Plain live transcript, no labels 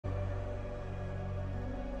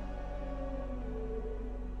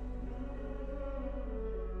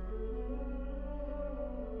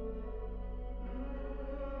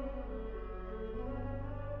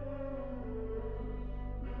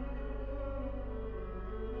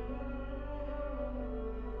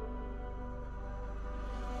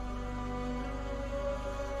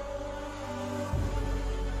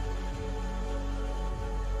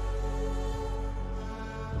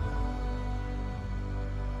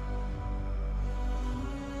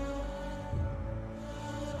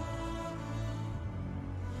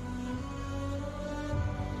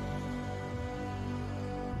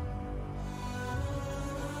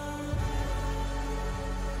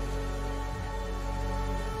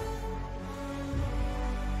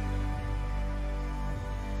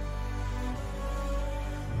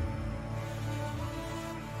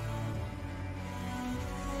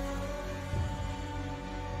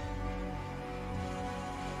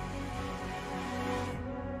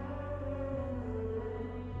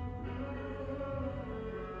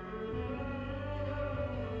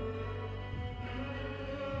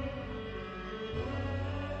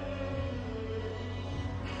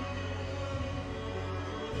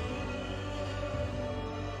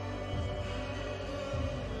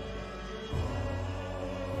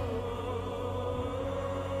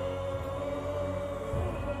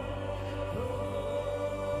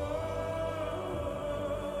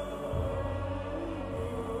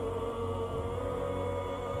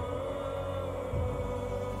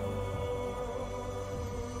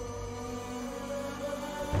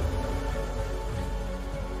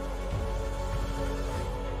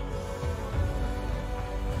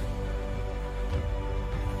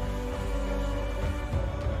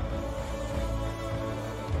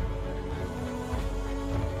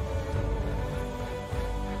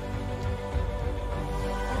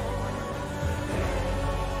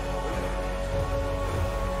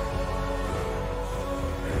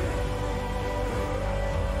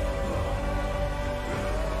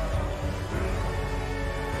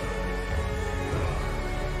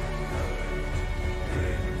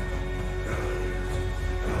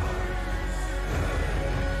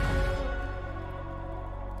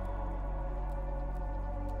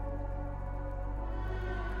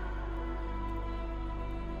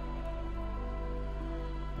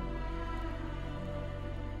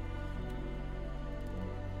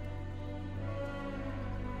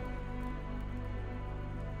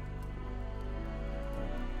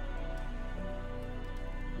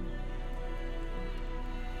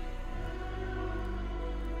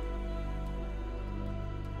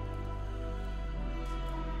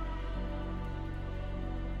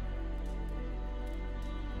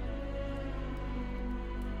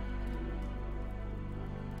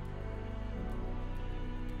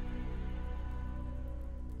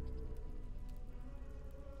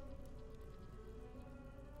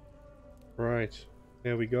Right,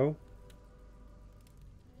 here we go.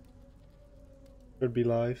 Should be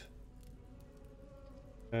live.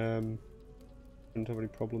 Don't have any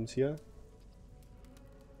problems here.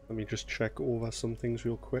 Let me just check over some things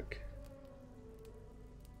real quick.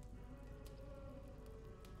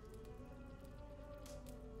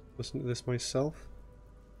 Listen to this myself.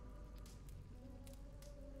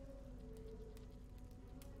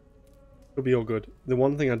 It'll be all good. The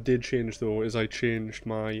one thing I did change though is I changed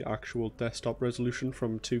my actual desktop resolution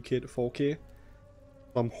from 2K to 4K.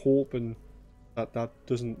 I'm hoping that that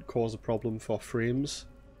doesn't cause a problem for frames.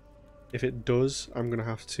 If it does, I'm going to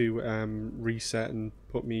have to reset and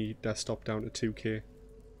put me desktop down to 2K.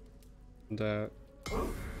 And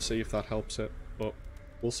see if that helps it, but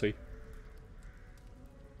we'll see.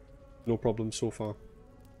 No problem so far.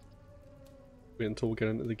 Wait until we get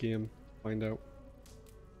into the game, find out.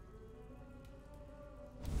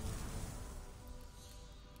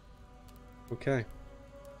 Okay.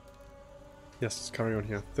 Yes, let's carry on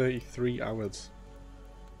here. 33 hours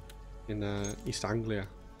in East Anglia.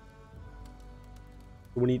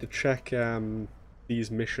 We need to check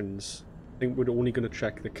these missions. I think we're only going to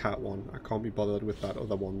check the cat one. I can't be bothered with that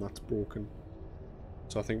other one that's broken.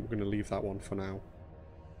 So I think we're going to leave that one for now.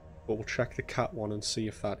 But we'll check the cat one and see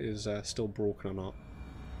if that is still broken or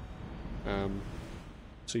not.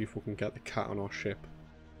 See if we can get the cat on our ship.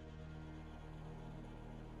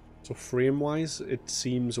 So frame-wise, it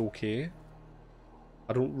seems okay.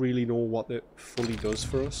 I don't really know what it fully does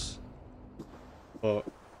for us, but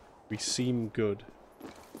we seem good.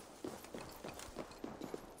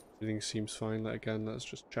 Everything seems fine. Again, let's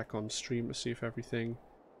just check on stream to see if everything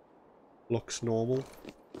looks normal.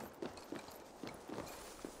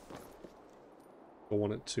 Don't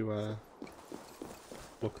want it to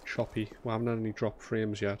look choppy. We haven't had any drop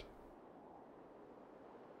frames yet.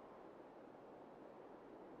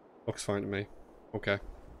 Looks fine to me. Okay.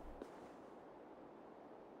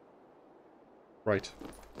 Right.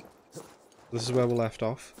 This is where we left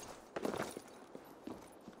off.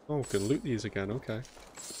 Oh, we can loot these again, okay.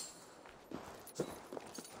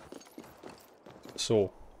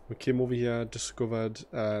 So, we came over here, discovered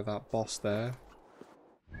that boss there.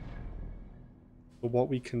 But what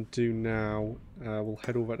we can do now, we'll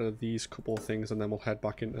head over to these couple of things and then we'll head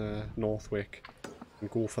back into Northwick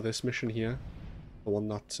and go for this mission here. The one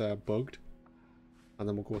that's bugged. And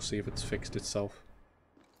then we'll go see if it's fixed itself.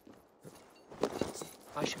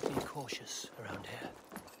 I should be cautious around here.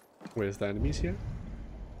 Where's the enemies here?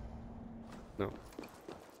 No.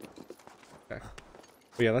 Okay.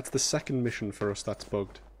 But yeah, that's the second mission for us that's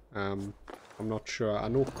bugged. I'm not sure. I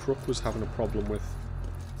know Crook was having a problem with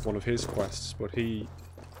one of his quests, but he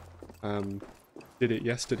did it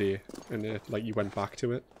yesterday and it, like, you went back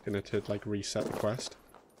to it and it had like reset the quest.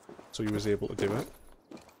 So he was able to do it.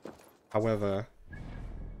 However,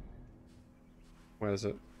 where is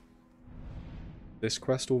it? This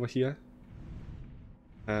quest over here.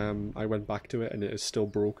 I went back to it and it is still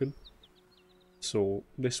broken. So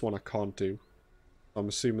this one I can't do. I'm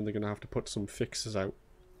assuming they're going to have to put some fixes out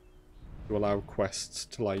to allow quests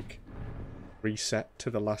to like reset to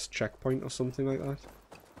the last checkpoint or something like that.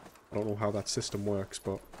 I don't know how that system works,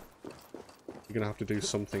 but you're going to have to do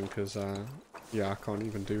something because yeah, I can't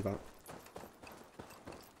even do that.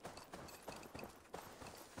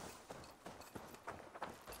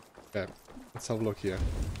 Okay, let's have a look here.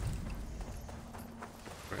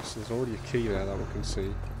 Right, so there's already a key there that we can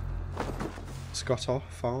see. Scottoff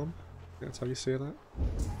Farm, I think that's how you say that.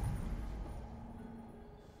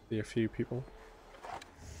 See a few people.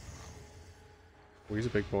 Oh, he's a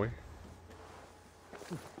big boy.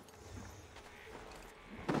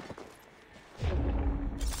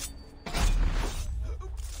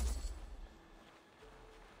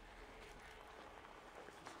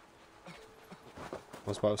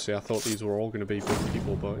 I was about to say, I thought these were all going to be big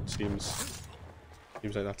people, but it seems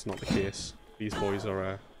like that's not the case. These boys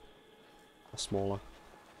are smaller.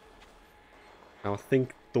 Now I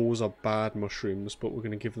think those are bad mushrooms, but we're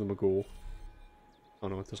going to give them a go. Oh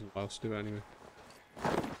no, it doesn't allow us to do it anyway.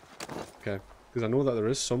 Okay, because I know that there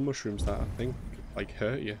is some mushrooms that I think like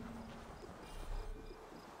hurt you.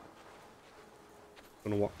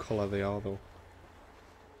 Don't know what colour they are though.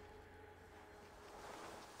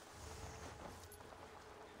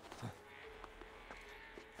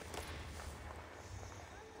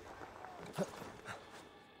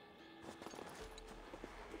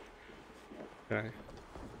 Okay.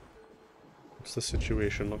 What's the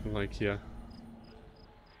situation looking like here?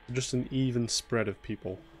 Just an even spread of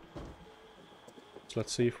people. So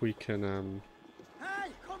let's see if we can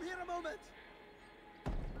Hey, come here a moment.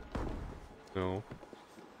 no.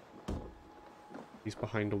 He's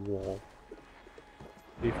behind a wall.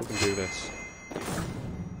 See if we can do this.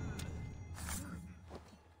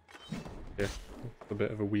 Yeah, a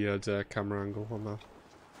bit of a weird camera angle on that.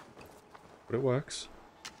 But it works.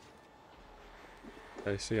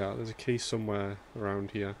 Okay, so yeah, there's a key somewhere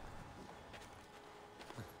around here.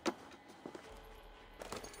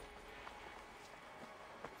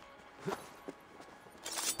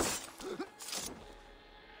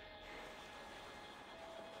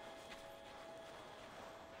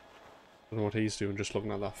 I don't know what he's doing, just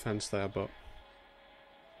looking at that fence there, but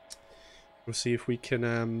we'll see if we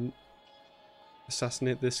can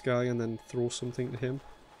assassinate this guy and then throw something to him.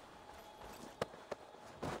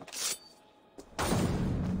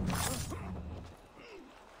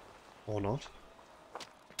 Or not.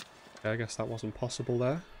 Okay, I guess that wasn't possible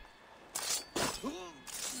there.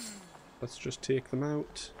 Let's just take them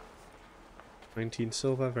out. 19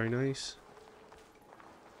 silver, very nice.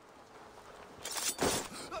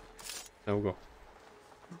 There we go.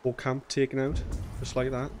 Whole camp taken out, just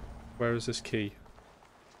like that. Where is this key?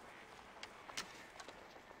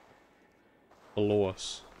 Below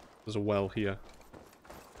us. There's a well here.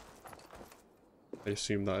 I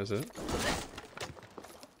assume that is it.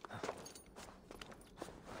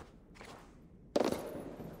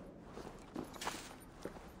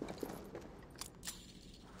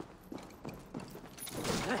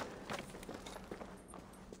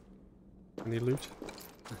 Any loot?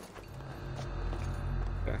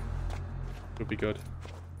 Okay. Would be good.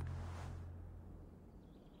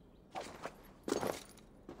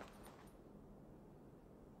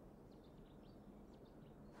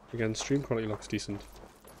 Again, stream quality looks decent.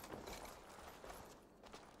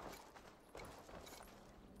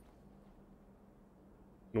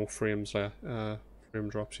 No frames there, frame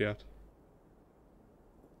drops yet.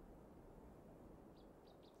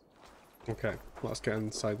 Okay, let's get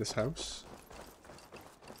inside this house.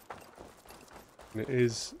 And it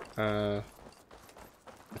is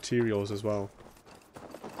materials as well.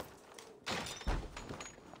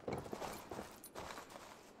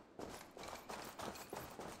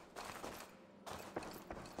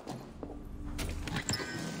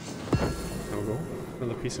 There we go,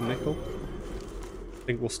 another piece of nickel. I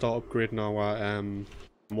think we'll start upgrading our, I'm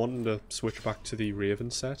wanting to switch back to the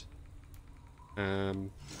Raven set. Do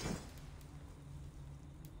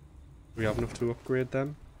we have enough to upgrade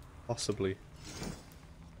them? Possibly.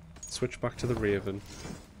 Switch back to the Raven.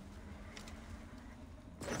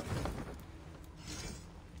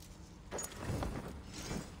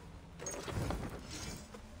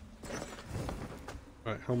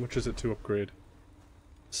 Right, how much is it to upgrade?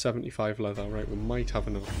 75 leather, right, we might have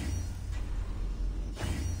enough.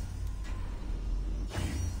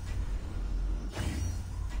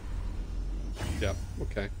 Yeah,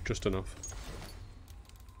 okay, just enough.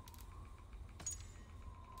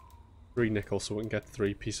 3 nickel, so we can get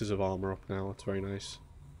 3 pieces of armor up now. That's very nice.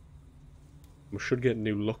 We should get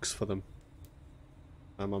new looks for them.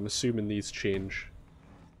 I'm assuming these change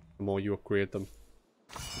the more you upgrade them.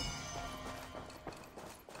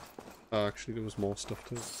 Actually, there was more stuff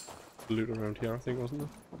to loot around here, I think, wasn't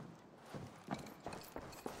there?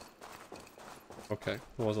 Okay,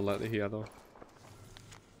 there was a letter here, though.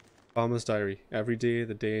 Farmer's Diary. Every day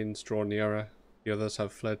the Danes draw nearer. The others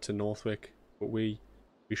have fled to Northwick, but we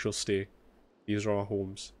shall stay. These are our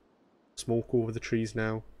homes. Smoke over the trees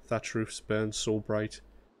now. Thatch roofs burn so bright.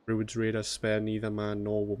 Druids raiders spare neither man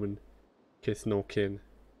nor woman, kith nor kin.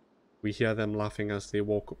 We hear them laughing as they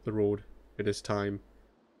walk up the road. It is time,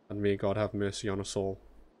 and may God have mercy on us all.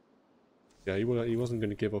 Yeah, he wasn't going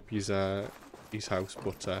to give up his house,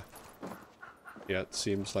 but yeah, it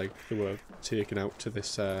seems like they were taken out to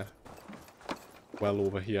this well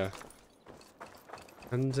over here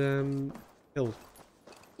and killed.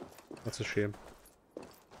 That's a shame.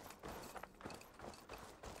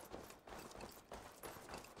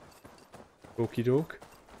 Okie doke.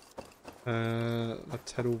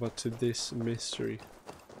 Let's head over to this mystery.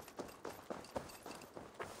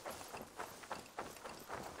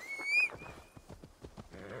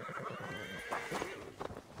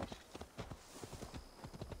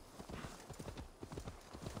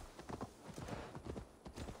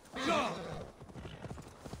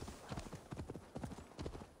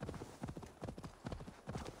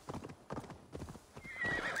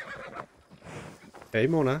 Hey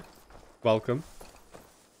Mona, welcome.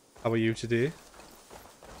 How are you today?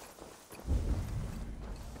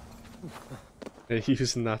 Are you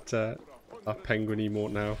using that penguin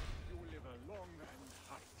emote now?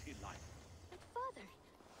 Father,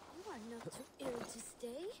 you are not too ill to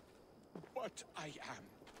stay. But I am.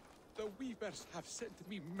 The weavers have sent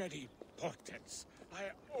me many portents.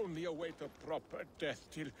 I only await a proper death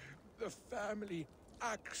till the family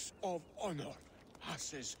axe of honor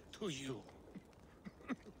passes to you.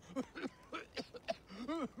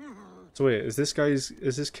 So wait, is this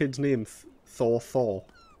kid's name Thor?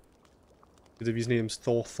 Because if his name's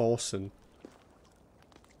Thorson.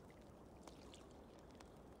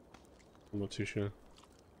 I'm not too sure.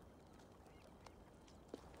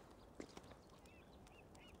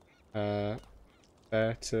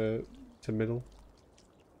 Fair to middle.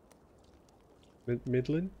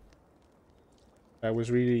 Midland? I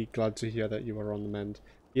was really glad to hear that you were on the mend.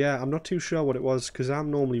 Yeah, I'm not too sure what it was, because I'm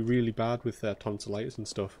normally really bad with tonsillitis and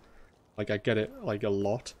stuff. Like, I get it, like, a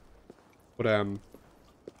lot. But,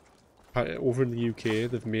 over in the UK,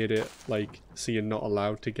 they've made it, like, so you're not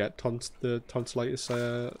allowed to get the tonsillitis,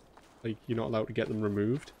 like, you're not allowed to get them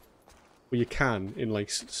removed. Well, you can, in, like,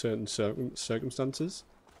 certain circumstances.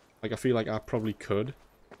 Like, I feel like I probably could.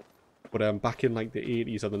 But, back in, like, the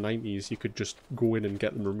 80s or the 90s, you could just go in and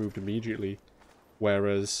get them removed immediately.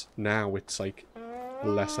 Whereas now it's, like, a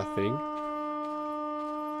lesser thing.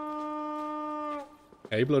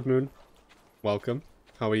 Hey, Blood Moon. Welcome.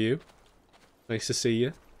 How are you? Nice to see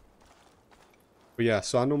you. But yeah,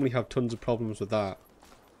 so I normally have tons of problems with that.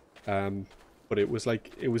 But it was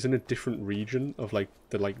like, it was in a different region of like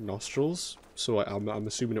the nostrils. So I'm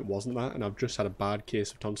assuming it wasn't that. And I've just had a bad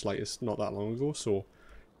case of tonsillitis not that long ago. So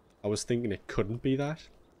I was thinking it couldn't be that.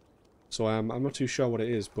 So I'm not too sure what it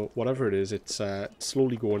is. But whatever it is, it's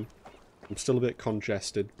slowly going. I'm still a bit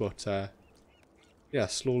congested. But yeah,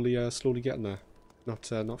 slowly getting there.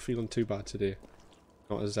 Not feeling too bad today.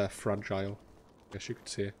 Not as fragile, I guess you could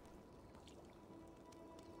say.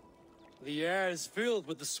 The air is filled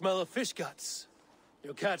with the smell of fish guts.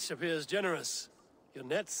 Your catch appears generous. Your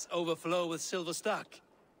nets overflow with silver stock.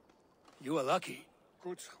 You are lucky.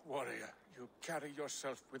 Good warrior, you carry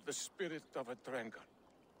yourself with the spirit of a Drengar.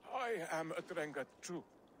 I am a Drengar too.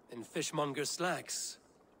 In fishmonger slacks.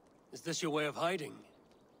 Is this your way of hiding?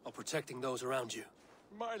 Or protecting those around you?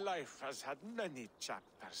 My life has had many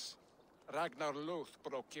chapters. Ragnar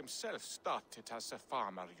Lothbrok himself started as a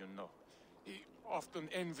farmer, you know. He often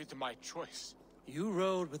envied my choice. You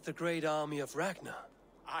rode with the great army of Ragnar.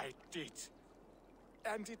 I did.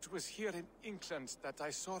 And it was here in England that I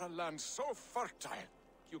saw a land so fertile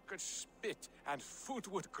you could spit and food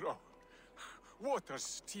would grow.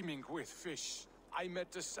 Waters teeming with fish. I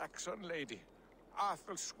met a Saxon lady,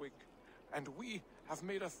 Athelswig, and we have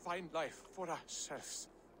made a fine life for ourselves.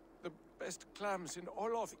 The best clams in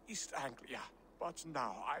all of East Anglia. But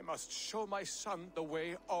now I must show my son the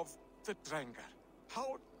way of the Drengar.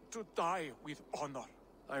 How to die with honor.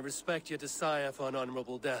 I respect your desire for an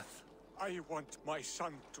honorable death. I want my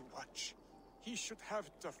son to watch. He should have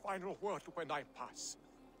the final word when I pass.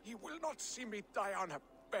 He will not see me die on a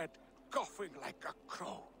bed, coughing like a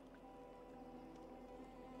crow.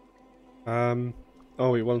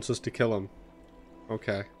 Oh, he wants us to kill him.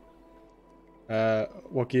 Okay.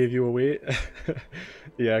 What gave you away?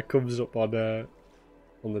 Yeah, it comes up on the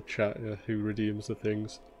chat, who redeems the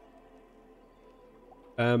things.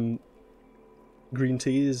 Green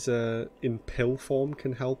tea is in pill form,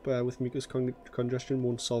 can help with mucus congestion,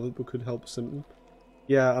 won't solve it but could help a symptom.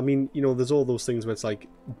 Yeah, I mean, you know, there's all those things where it's like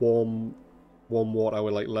warm water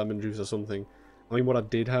with like lemon juice or something. I mean, what I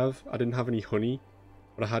did have, I didn't have any honey,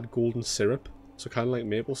 but I had golden syrup, so kind of like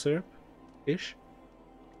maple syrup-ish.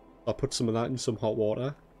 I put some of that in some hot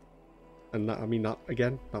water, and that, I mean, that,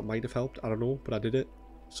 again, that might have helped, I don't know, but I did it,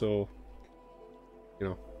 so, you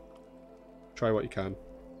know, try what you can.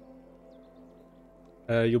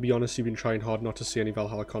 You'll be honest, you've been trying hard not to see any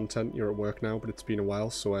Valhalla content. You're at work now, but it's been a while,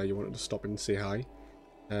 so you wanted to stop in and say hi.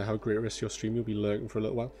 How great is your stream? You'll be lurking for a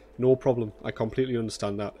little while. No problem. I completely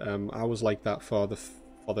understand that. I was like that for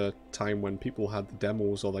the time when people had the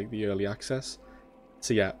demos or like the early access.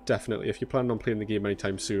 So yeah, definitely. If you're planning on playing the game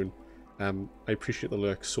anytime soon, I appreciate the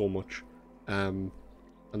lurk so much, and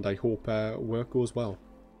I hope work goes well.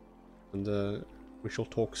 And we shall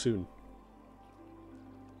talk soon.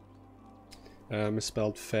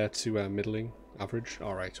 Misspelled fair to middling, average.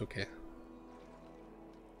 Alright, okay.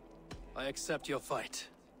 I accept your fight.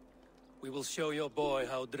 We will show your boy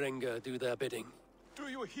how Drengar do their bidding. Do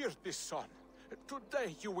you hear this, son?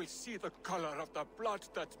 Today you will see the color of the blood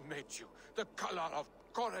that made you. The color of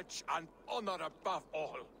courage and honor above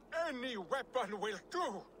all. Any weapon will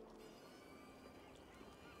do!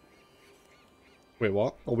 Wait,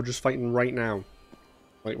 what? Oh, we're just fighting right now.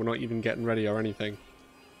 Like, we're not even getting ready or anything.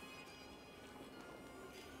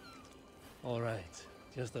 All right,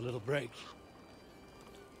 just a little break.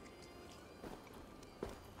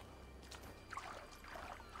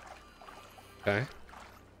 Okay.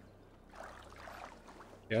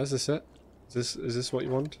 Yeah, is this it? Is this what you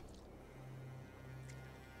want?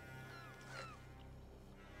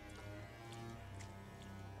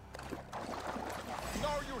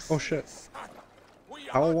 Oh shit. We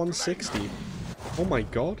Power are 160. Oh my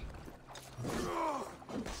god.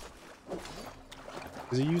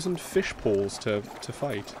 Is he using fish poles to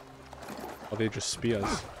fight? Or are they just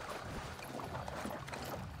spears?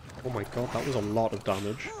 Oh my god, that was a lot of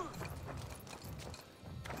damage.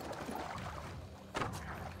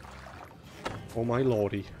 Oh my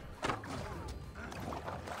lordy.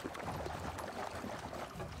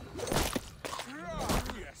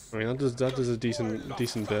 I mean, that does a decent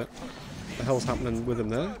bit. What the hell's happening with him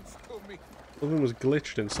there? Something was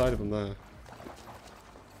glitched inside of him there.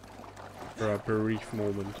 For a brief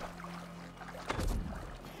moment.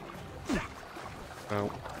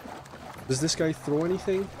 Ow. Does this guy throw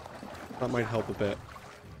anything? That might help a bit.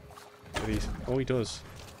 Oh, he does.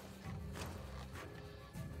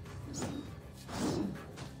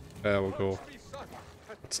 There we go.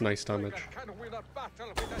 That's nice damage.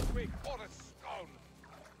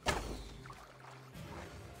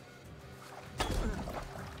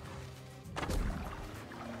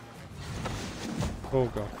 Oh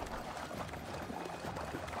god.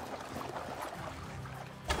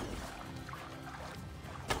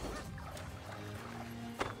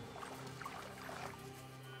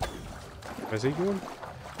 Where's he going?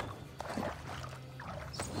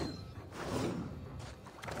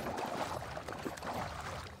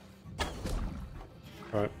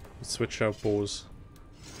 Alright, let's switch out bows.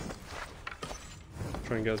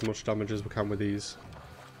 Try and get as much damage as we can with these.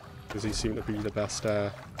 Because these seem to be the best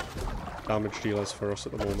damage dealers for us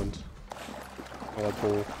at the moment. Our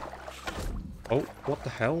bow. Oh, what the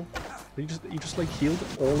hell? He just like healed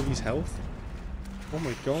all of his health? Oh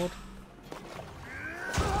my god.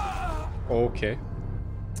 Okay.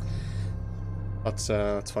 That's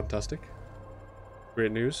fantastic.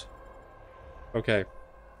 Great news. Okay.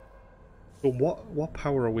 So what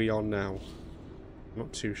power are we on now? I'm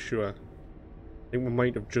not too sure. I think we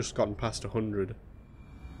might have just gotten past 100. So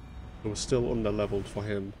we're still under leveled for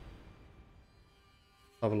him.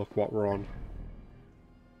 Have a look what we're on.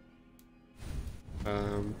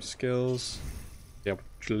 Skills. Yeah,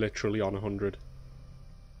 we're literally on 100.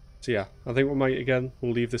 So yeah, I think we might again,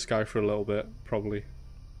 we'll leave this guy for a little bit, probably.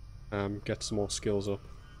 Get some more skills up.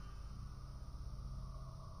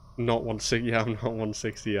 Not 160, yeah, I'm not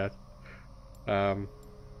 160 yet.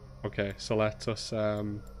 Okay, so let us,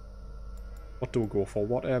 what do we go for?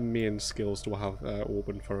 What main skills do I have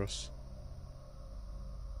open for us?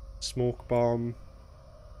 Smoke bomb,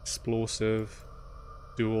 explosive,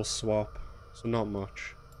 dual swap, so not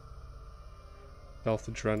much. Stealth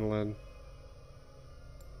adrenaline.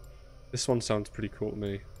 This one sounds pretty cool to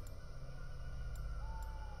me.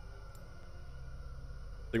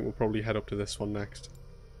 I think we'll probably head up to this one next.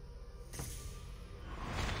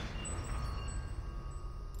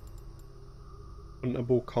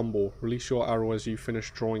 Huntable combo. Release your arrow as you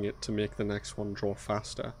finish drawing it to make the next one draw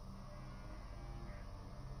faster.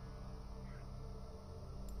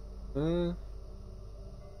 I mean,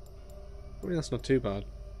 that's not too bad.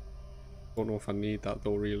 Don't know if I need that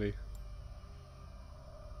though, really.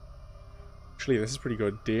 Actually, this is pretty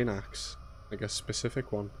good. Dane axe, like a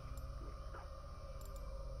specific one.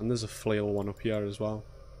 And there's a flail one up here as well.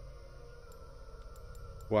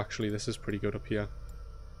 Oh, actually, this is pretty good up here.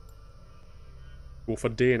 Go for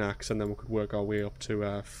Dane axe, and then we could work our way up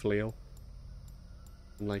to flail.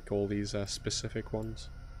 And like all these specific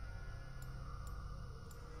ones.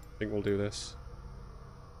 I think we'll do this.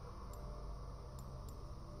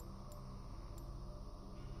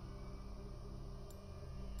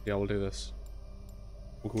 Yeah, we'll do this.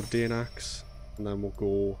 We'll go Dane axe, and then we'll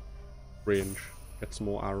go range. Get some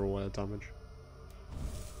more arrow damage.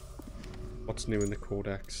 What's new in the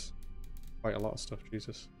codex? Quite a lot of stuff,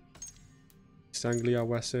 Jesus. East Anglia,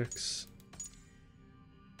 Wessex.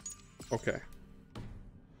 Okay.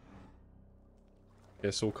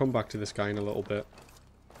 Okay, so we'll come back to this guy in a little bit.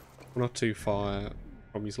 We're not too far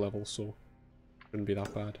from his level, so shouldn't be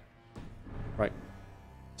that bad. Right.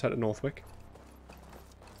 Let's head to Northwick.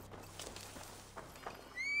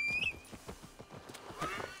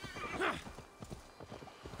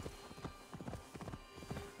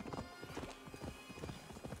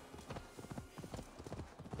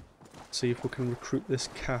 See if we can recruit this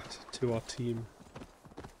cat to our team.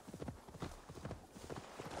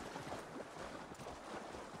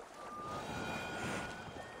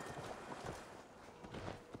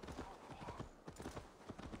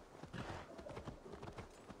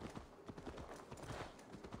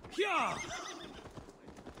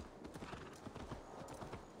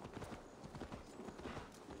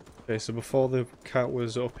 Okay, so before the cat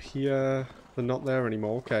was up here, they're not there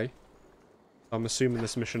anymore, okay. I'm assuming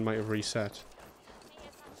this mission might have reset.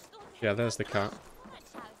 Yeah, there's the cat.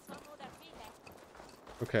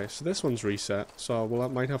 Okay, so this one's reset, so I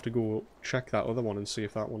might have to go check that other one and see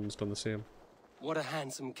if that one's done the same. What a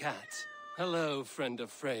handsome cat. Hello, friend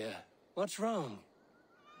of Freya. What's wrong?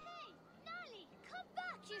 Hey, Gnarly, come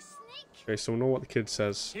back, you sneak! Okay, so we know what the kid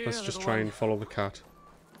says. Here, Let's just little try one. and follow the cat.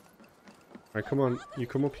 Alright, come on. You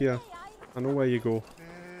come up here. I know where you go.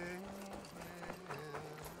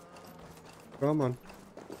 Come on.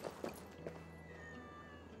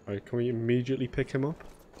 Alright, can we immediately pick him up?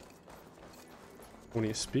 I need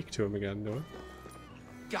to speak to him again, do I?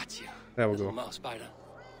 Got you. There we little go. mouse spider.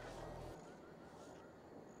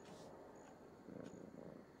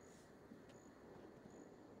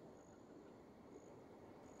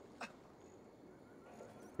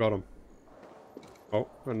 Got him. Oh,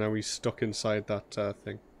 and now he's stuck inside that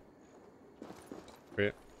thing.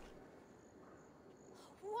 Great.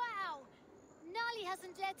 Wow! Gnarly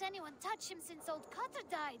hasn't let anyone touch him since old Cutter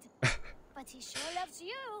died. But he sure loves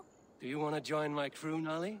you. Do you want to join my crew,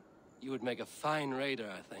 Nolly? You would make a fine raider,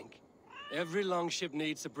 I think. Every longship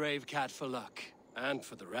needs a brave cat for luck. And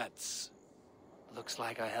for the rats. Looks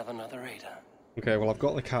like I have another raider. Okay, well I've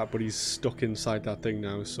got the cat, but he's stuck inside that thing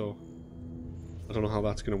now, so... I don't know how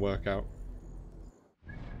that's going to work out.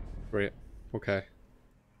 Great. Okay.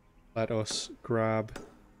 Let us grab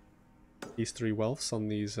these 3 wealths on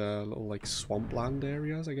these little, like, swampland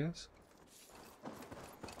areas, I guess.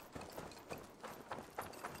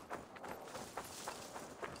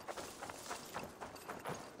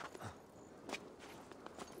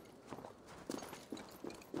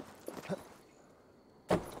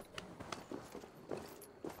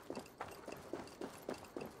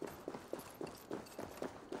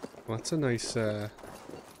 Well, that's a nice, I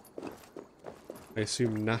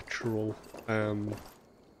assume, natural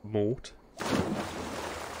moat.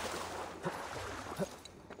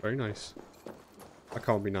 Very nice. That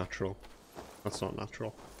can't be natural. That's not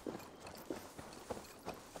natural.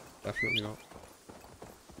 Definitely not.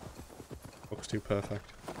 Looks too perfect.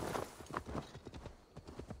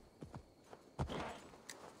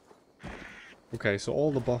 Okay, so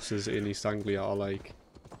all the bosses in East Anglia are like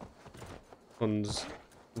tons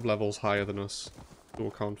of levels higher than us, so we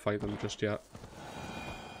can't fight them just yet.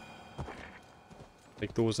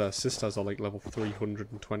 Like those sisters are like level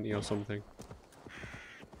 320 or something.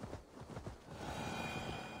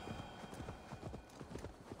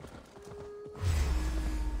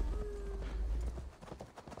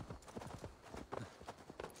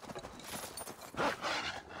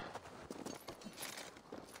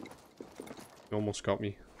 You almost got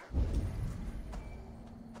me.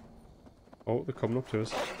 Oh, they're coming up to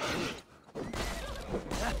us.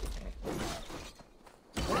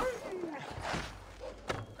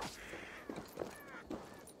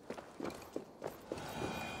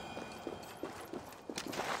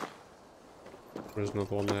 There's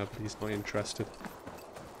another one there, but he's not interested.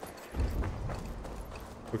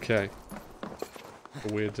 Okay.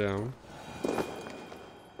 We're down.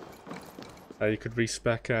 You could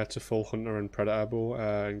respec to full hunter and predator bow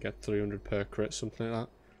and get 300 per crit, something like that.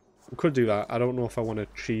 We could do that. I don't know if I want to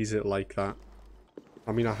cheese it like that.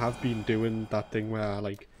 I mean, I have been doing that thing where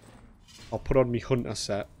I'll put on my hunter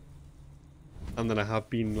set, and then I have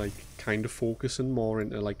been like kind of focusing more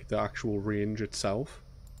into like the actual range itself.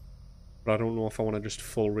 But I don't know if I want to just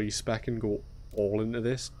full respec and go all into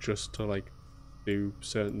this just to like do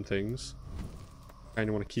certain things. I kind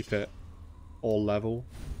of want to keep it all level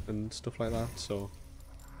and stuff like that, so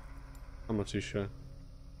I'm not too sure.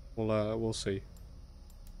 We'll see.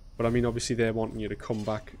 But I mean, obviously they're wanting you to come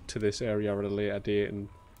back to this area at a later date and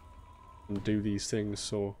do these things,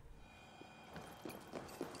 so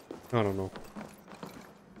I don't know.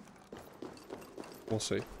 We'll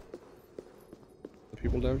see. The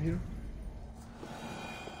people down here?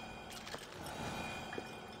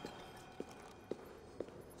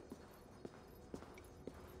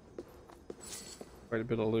 Quite a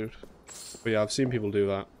bit of loot. But yeah, I've seen people do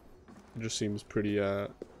that. It just seems pretty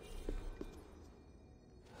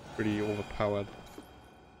pretty overpowered.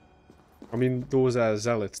 I mean, those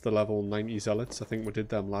zealots, the level 90 zealots, I think we did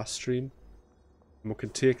them last stream. And we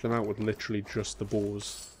could take them out with literally just the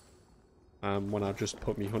bows. When I just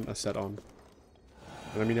put my hunter set on.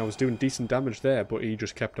 And I mean, I was doing decent damage there, but he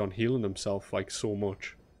just kept on healing himself like so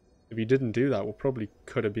much. If he didn't do that, we probably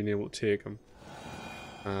could have been able to take him.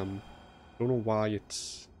 Don't know why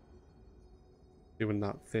it's doing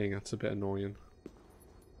that thing. That's a bit annoying.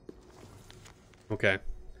 Okay.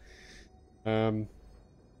 My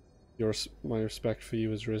respect for you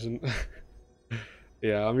has risen.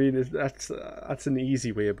 Yeah, I mean that's an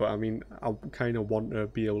easy way, but I mean I kind of want to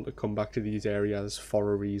be able to come back to these areas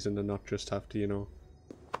for a reason and not just have to, you know,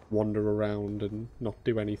 wander around and not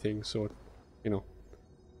do anything. So, you know,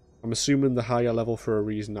 I'm assuming the higher level for a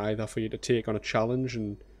reason, either for you to take on a challenge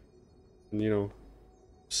and you know,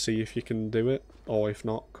 see if you can do it, or if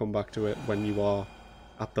not, come back to it when you are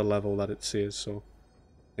at the level that it says. So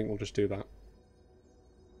I think we'll just do that.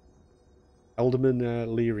 Alderman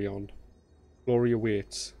Lyrion. Glory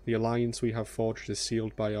awaits. The alliance we have forged is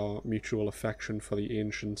sealed by our mutual affection for the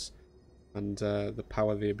ancients and the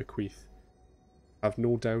power they bequeath. I have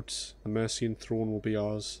no doubts the Mercian throne will be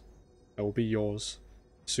ours. It will be yours.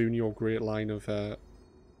 Soon your great line of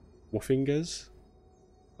Woofingers,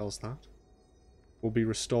 how's that? Will be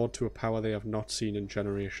restored to a power they have not seen in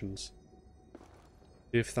generations.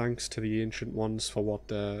 Give thanks to the ancient ones for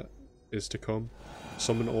what is to come.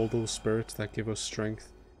 Summon all those spirits that give us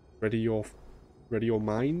strength. Ready your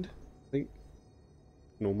mind, I think.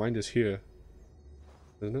 No, mind is here,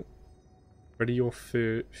 isn't it? Ready your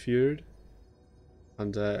feared,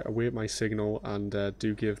 and await my signal, and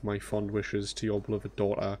do give my fond wishes to your beloved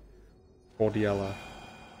daughter, Cordiella,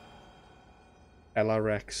 Ella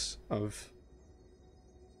Rex of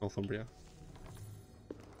Northumbria.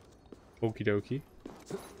 Okie dokie.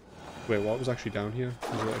 Wait, what was actually down here?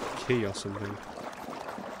 Was it a key or something?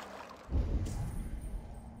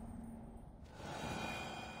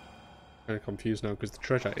 Kind of confused now because the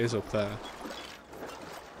treasure is up there.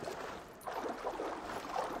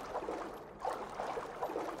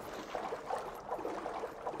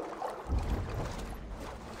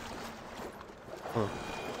 Huh.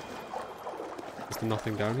 Is there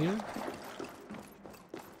nothing down here?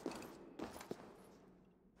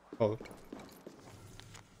 Oh.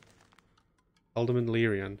 Alderman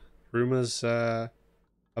Lyrian. Rumours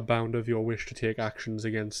abound of your wish to take actions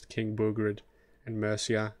against King Burgred in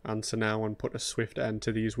Mercia. Answer now and put a swift end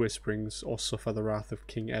to these whisperings, or suffer the wrath of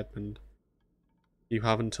King Edmund. You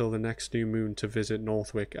have until the next new moon to visit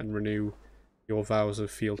Northwick and renew your vows of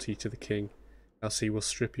fealty to the king, else he will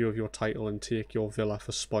strip you of your title and take your villa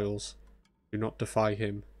for spoils. Do not defy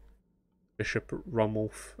him. Bishop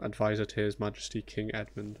Romulf, advisor to His Majesty King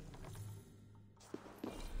Edmund.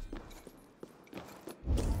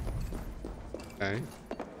 Okay.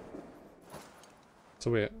 So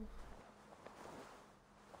wait.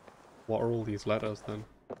 What are all these letters then?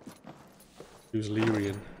 Who's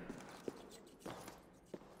Lyrian?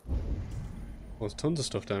 Well, there's tons of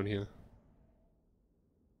stuff down here.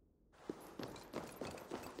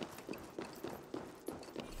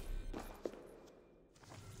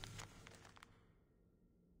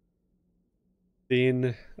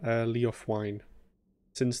 Dane Leofwine.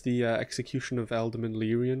 Since the execution of Alderman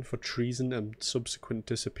Lyrian for treason and subsequent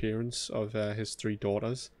disappearance of his 3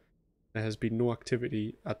 daughters, there has been no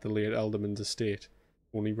activity at the late Alderman's estate.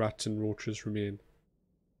 Only rats and roaches remain.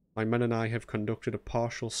 My men and I have conducted a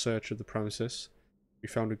partial search of the premises. We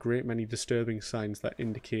found a great many disturbing signs that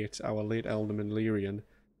indicate our late Alderman Lyrian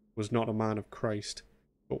was not a man of Christ,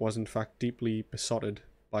 but was in fact deeply besotted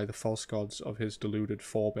by the false gods of his deluded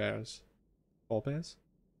forebears. Forebears?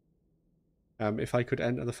 If I could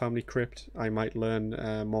enter the family crypt, I might learn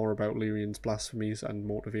more about Lyrian's blasphemies and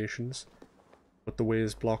motivations, but the way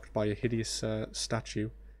is blocked by a hideous statue,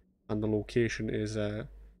 and the location is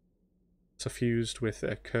suffused with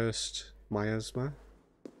a cursed miasma.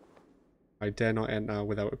 I dare not enter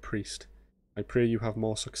without a priest. I pray you have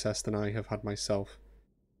more success than I have had myself.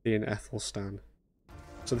 Dane Ethelstan.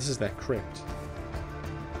 So this is their crypt.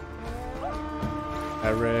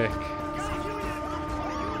 Eric.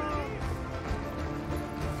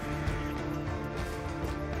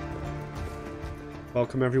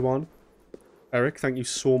 Welcome everyone. Eric, thank you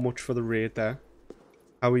so much for the raid there.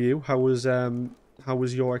 How are you? How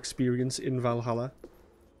was your experience in Valhalla?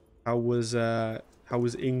 How was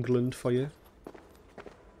England for you?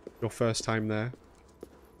 Your first time there.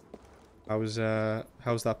 How's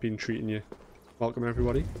that been treating you? Welcome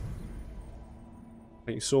everybody.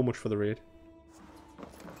 Thank you so much for the raid.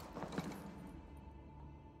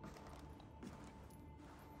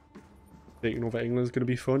 Taking over England's gonna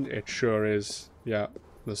be fun. It sure is. Yeah,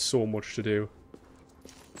 there's so much to do.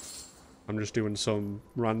 I'm just doing some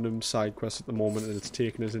random side quests at the moment and it's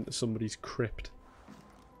taking us into somebody's crypt.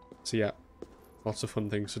 So yeah, lots of fun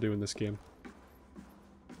things to do in this game.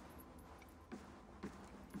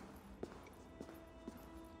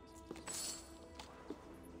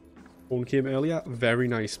 Phone came earlier. Very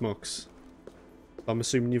nice, Mux. I'm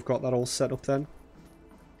assuming you've got that all set up then?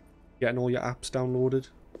 Getting all your apps downloaded?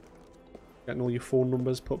 Getting all your phone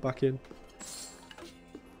numbers put back in?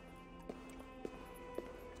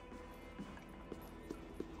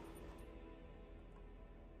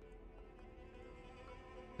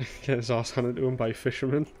 Get his arse handed to him by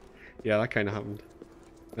fishermen. Yeah, that kind of happened.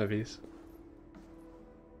 Levies.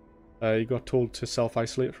 You got told to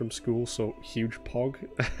self-isolate from school, so huge pog.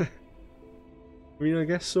 I mean, I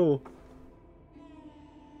guess so.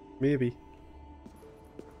 Maybe.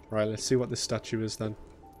 Right, let's see what this statue is then.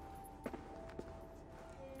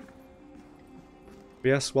 But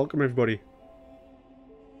yes, welcome everybody.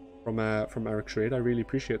 From Eric Trade, I really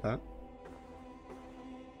appreciate that.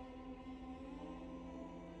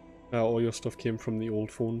 All your stuff came from the old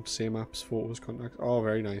phone, same apps, photos, contacts. Oh,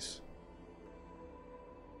 very nice.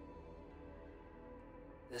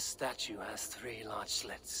 This statue has 3 large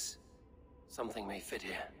slits. Something may fit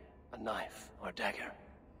here. A knife or a dagger.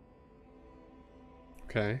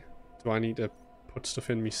 Okay. Do I need to put stuff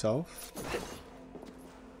in myself?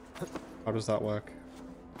 How does that work?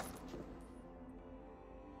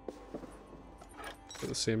 Is it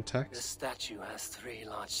the same text? This statue has 3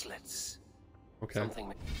 large slits. Okay. Something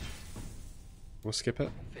may We'll skip it.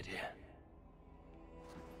 fit here.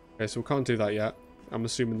 Okay, so we can't do that yet. I'm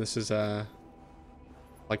assuming this is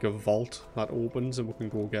like a vault that opens and we can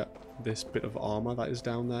go get this bit of armor that is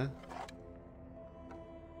down there.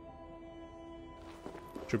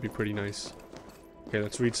 Should be pretty nice. Okay,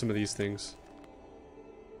 let's read some of these things.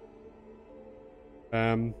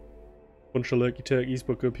 Bunch of lurky turkeys,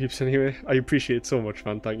 but good peeps anyway. I appreciate it so much,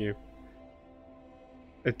 man. Thank you.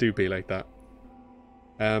 It do be like that.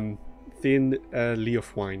 Thane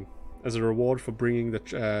Leofwine. As a reward for bringing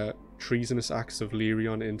the treasonous acts of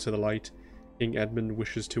Lirion into the light, King Edmund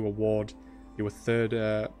wishes to award you a third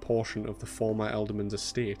portion of the former Elderman's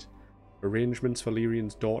estate. Arrangements for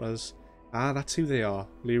Lyrion's daughters. Ah, that's who they are.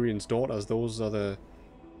 Lyrion's daughters. Those are the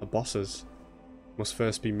bosses. Must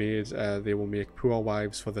first be made. They will make poor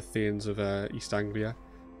wives for the Thanes of East Anglia,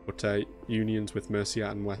 but unions with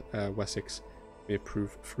Mercia and Wessex may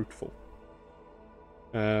prove fruitful.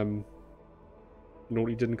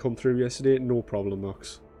 Naughty didn't come through yesterday. No problem,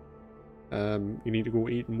 Max. You need to go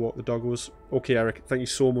eat and walk the doggos. Okay, Eric. Thank you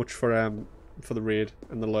so much for the raid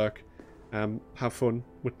and the lurk. Have fun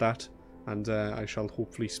with that, and I shall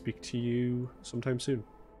hopefully speak to you sometime soon.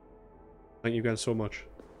 Thank you again so much.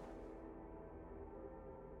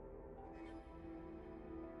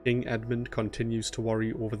 King Edmund continues to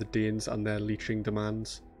worry over the Danes and their leeching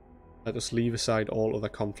demands. Let us leave aside all other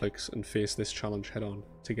conflicts and face this challenge head-on,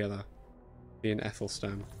 together. Thane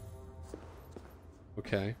Ethelstan.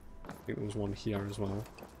 Okay. I think there was one here as well.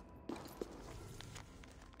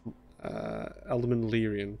 Elderman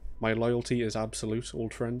Lyrian. My loyalty is absolute,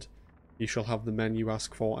 old friend. You shall have the men you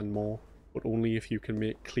ask for and more, but only if you can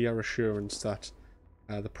make clear assurance that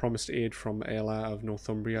the promised aid from Aela of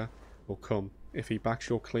Northumbria will come. If he backs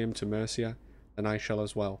your claim to Mercia, then I shall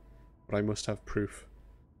as well. But I must have proof.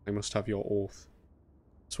 I must have your oath.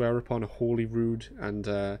 Swear upon a holy rood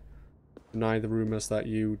and deny the rumours that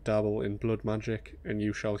you dabble in blood magic, and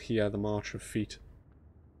you shall hear the march of feet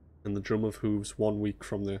and the drum of hooves 1 week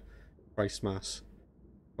from the Christ Mass.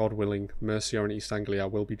 God willing, Mercia and East Anglia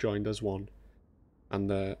will be joined as one, and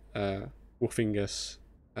the Wuffingus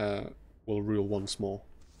will rule once more.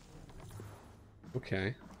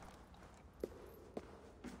 Okay.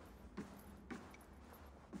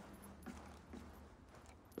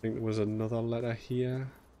 I think there was another letter here.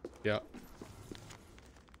 Yeah.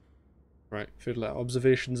 Right, third letter.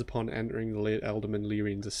 Observations upon entering the late Elderman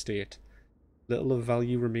Lyrian's estate. Little of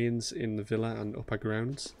value remains in the villa and upper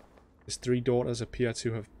grounds. His 3 daughters appear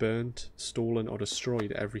to have burnt, stolen or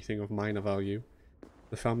destroyed everything of minor value.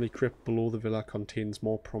 The family crypt below the villa contains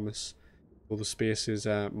more promise, though the space is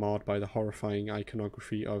marred by the horrifying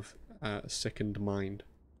iconography of a sickened mind.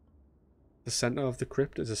 The centre of the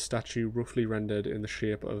crypt is a statue roughly rendered in the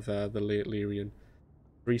shape of the late Lyrian.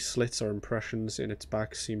 3 slits or impressions in its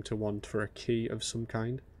back seem to want for a key of some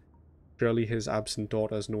kind. Surely his absent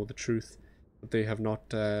daughters know the truth, but they have not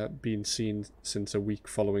been seen since a week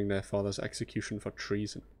following their father's execution for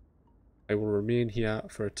treason. I will remain here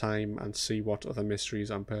for a time and see what other mysteries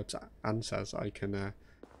and perhaps answers I can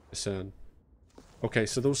discern. Okay,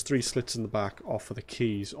 so those 3 slits in the back offer the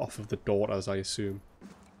keys off of the daughters, I assume.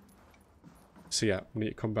 So yeah, we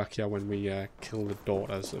need to come back here when we kill the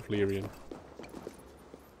daughters of Lyrian.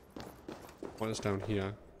 What is down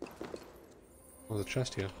here? Oh, there's a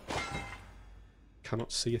chest here.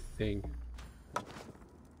 Cannot see a thing.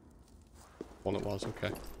 Well, it was,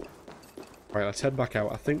 okay. Right, let's head back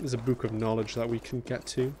out. I think there's a book of knowledge that we can get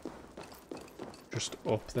to. Just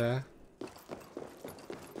up there.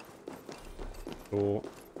 So,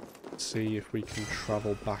 let's see if we can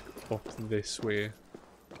travel back up this way.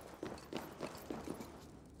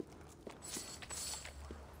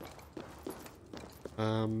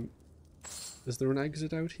 Is there an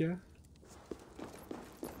exit out here?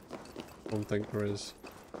 Don't think there is.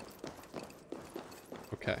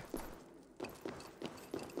 Okay.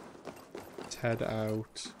 head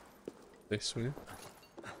out this way.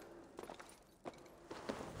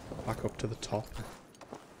 Back up to the top.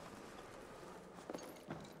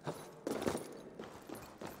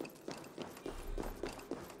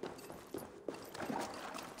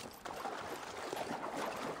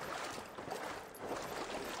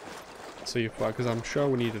 See if, because I'm sure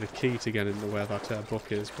we needed a key to get into where that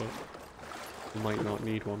book is, but we might not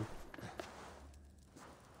need one.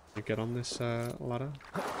 You get on this ladder.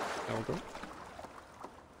 There we go.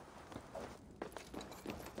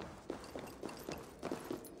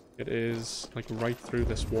 It is like right through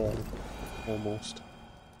this wall, almost.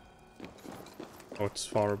 Oh, it's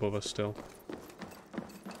far above us still.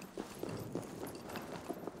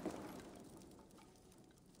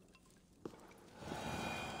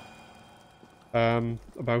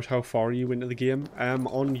 About how far are you into the game?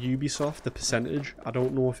 On Ubisoft, the percentage, I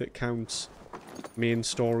don't know if it counts main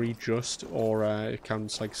story just, or it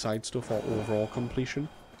counts like side stuff or overall completion.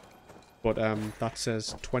 But that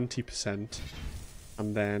says 20%,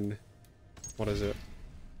 and then, what is it?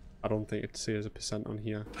 I don't think it says a percent on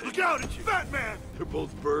here. Look out at you, fat man! They're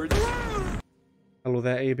both birds. Hello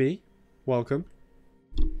there, AB. Welcome.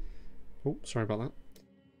 Oh, sorry about that.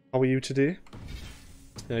 How are you today?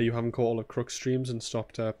 You haven't caught all the Crux streams and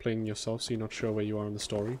stopped playing yourself, so you're not sure where you are in the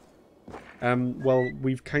story. Well,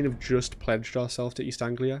 we've kind of just pledged ourselves to East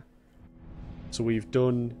Anglia. So we've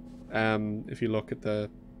done, if you look at the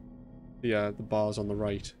bars on the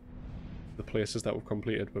right, the places that we've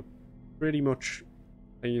completed, we're pretty much,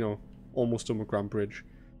 you know, almost done with Grand Bridge.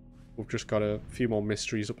 We've just got a few more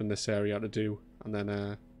mysteries up in this area to do, and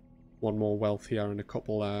then one more wealth here and a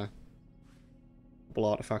couple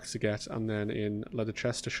artifacts to get, and then in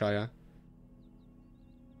Leicestershire,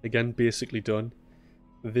 again basically done.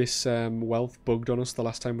 This wealth bugged on us the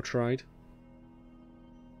last time we tried,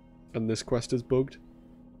 and this quest is bugged.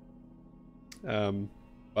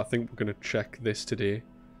 I think we're going to check this today,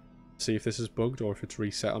 see if this is bugged or if it's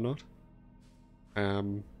reset or not.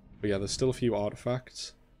 But yeah, there's still a few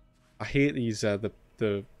artifacts. I hate these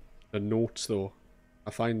the notes though.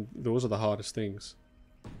 I find those are the hardest things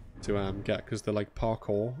to get, because they're like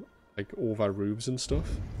parkour, like over roofs and stuff.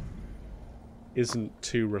 Isn't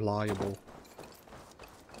too reliable.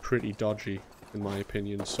 Pretty dodgy in my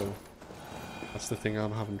opinion, so that's the thing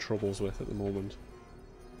I'm having troubles with at the moment.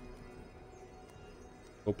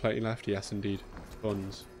 Oh, plenty left? Yes indeed.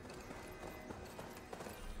 Tons.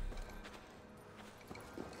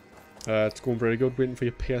 It's going very good. Waiting for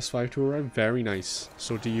your PS5 to arrive. Very nice.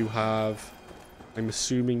 So do you have, I'm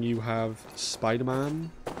assuming you have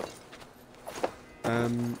Spider-Man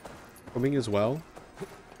coming as well?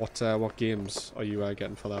 What games are you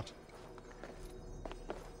getting for that?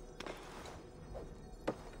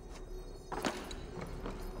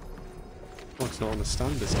 Oh, it's not on a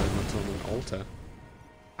stand this time, it's on an altar.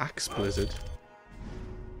 Axe Blizzard.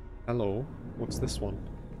 Hello, what's this one?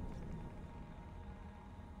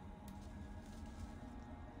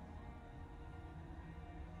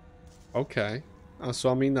 Okay. So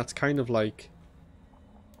I mean that's kind of like...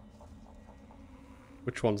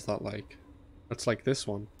 Which one's that like? That's like this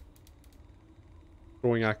one.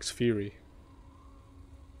 Throwing Axe Fury.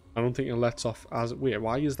 I don't think it lets off as... Wait,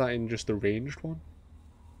 why is that in just the ranged one?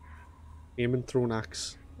 Aim and throw an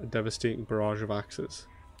axe. A devastating barrage of axes.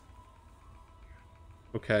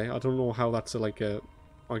 Okay, I don't know how that's like a...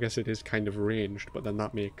 I guess it is kind of ranged, but then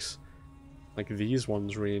that makes like these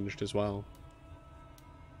ones ranged as well.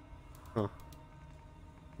 Huh.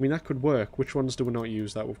 I mean, that could work. Which ones do we not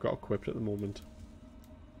use that we've got equipped at the moment?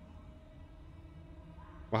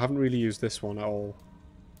 Well, I haven't really used this one at all.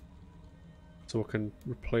 So we can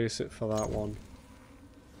replace it for that one.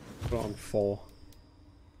 Put it on 4.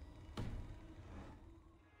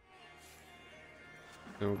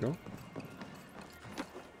 There we go.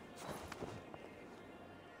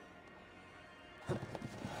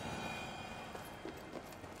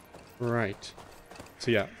 Right. So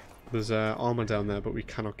yeah, there's armor down there, but we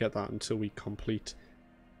cannot get that until we complete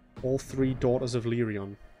all 3 Daughters of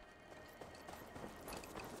Lyrion.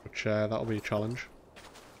 Which, that'll be a challenge.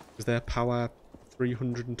 Is their power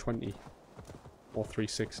 320? Or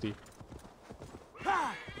 360?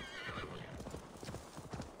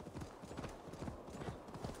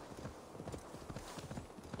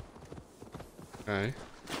 Okay.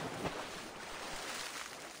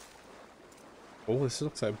 Oh, this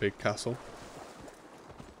looks like a big castle.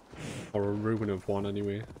 Or a ruin of one,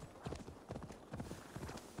 anyway.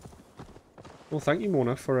 Well, thank you,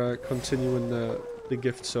 Mona, for continuing the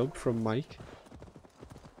gift sub from Mike.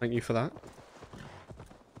 Thank you for that.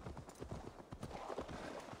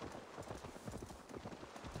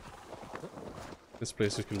 This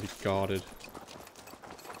place is going to be guarded.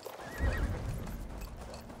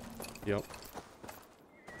 Yep.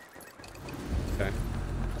 Okay.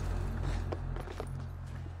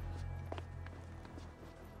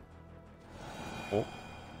 Oh.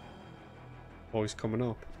 Oh, he's coming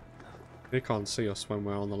up. They can't see us when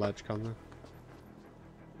we're on the ledge, can they?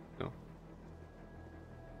 No.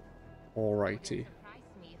 Alrighty.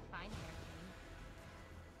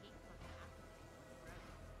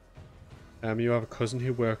 You have a cousin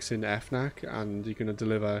who works in FNAC and you're going to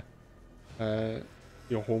deliver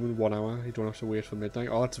your home in 1 hour. You don't have to wait for midnight.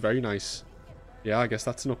 Oh, that's very nice. Yeah, I guess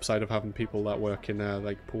that's an upside of having people that work in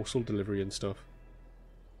like postal delivery and stuff.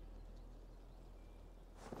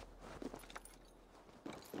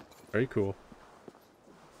 Very cool.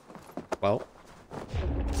 Well, I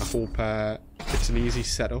hope it's an easy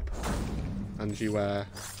setup and you love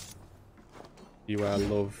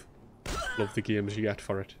the games you get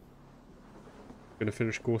for it. Gonna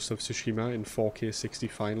finish Ghost of Tsushima in 4K 60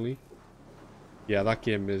 finally. Yeah, that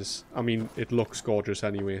game is... I mean, it looks gorgeous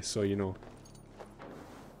anyway, so you know.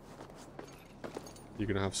 You're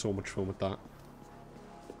gonna have so much fun with that.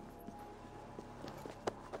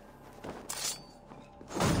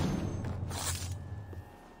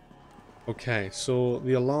 Okay, so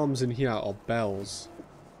the alarms in here are bells.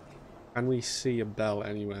 Can we see a bell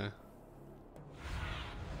anywhere?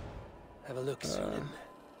 Have a look, Sunan.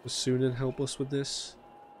 Will Sunan help us with this?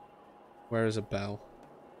 Where is a bell?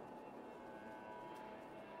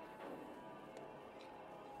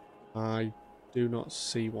 I do not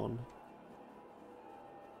see one.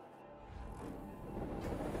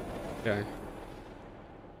 Okay.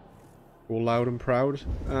 Go loud and proud?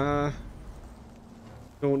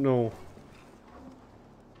 Don't know.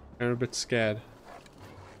 I'm a bit scared.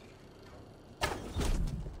 So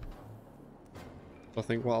I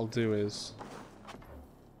think what I'll do is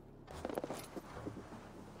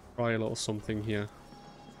try a little something here.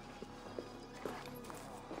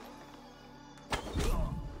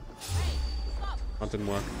 That didn't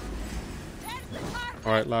work.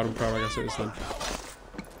 Alright, loud and proud I guess it is then.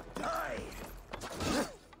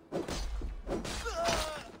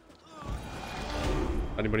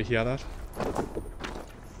 Anybody hear that?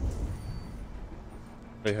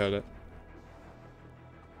 They heard it.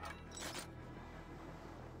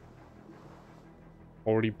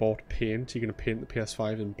 Already bought paint. You're gonna paint the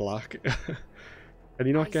PS5 in black. Can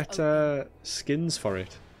you not get skins for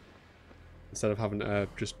it? Instead of having to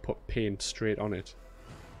just put paint straight on it.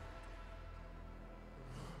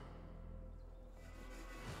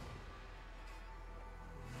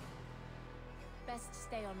 Best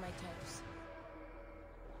stay on my toes.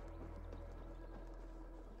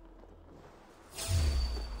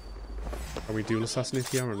 Are we dual assassinate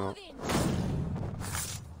here or not?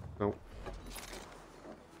 No.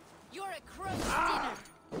 You're a crow's dinner.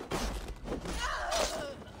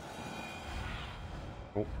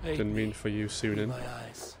 Oh, didn't mean for you, Sunan. My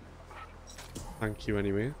eyes. Thank you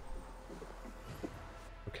anyway.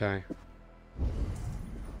 Okay.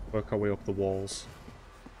 Work our way up the walls.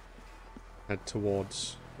 Head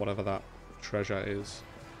towards whatever that treasure is.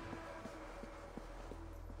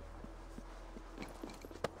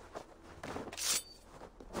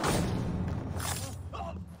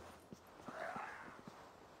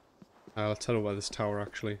 Let's head over this tower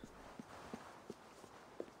actually. Is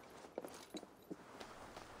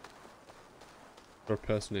there a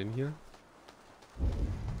person in here?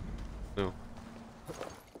 No.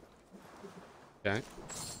 Okay.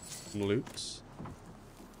 Some loots.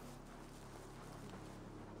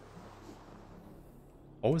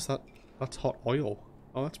 Oh, is that... That's hot oil.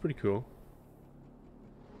 Oh, that's pretty cool.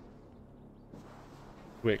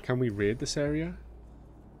 Wait, can we raid this area?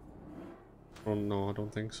 Oh no, I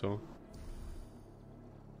don't think so.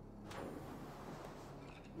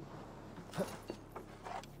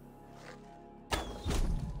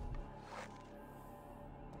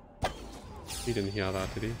 He didn't hear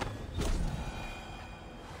that, did he?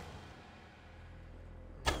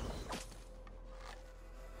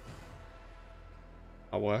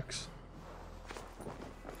 That works.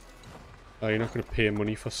 Oh, you're not going to pay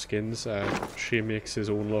money for skins. Shay makes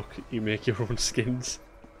his own luck. You make your own skins.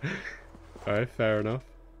 Alright, fair enough.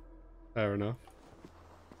 Fair enough.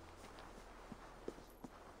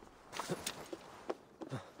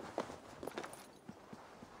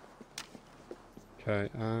 Okay,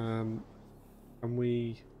 can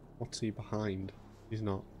we... What's he behind? He's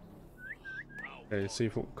not. Okay, let's see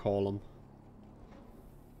if we can call him.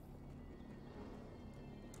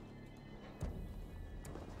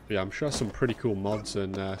 But yeah, I'm sure some pretty cool mods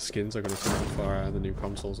and skins are going to come out for the new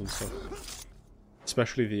consoles and stuff.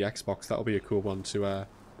 Especially the Xbox, that'll be a cool one to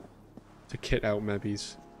to kit out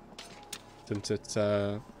maybe's, since it's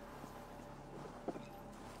you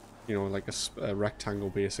know, like a rectangle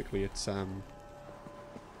basically. It's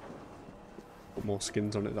put more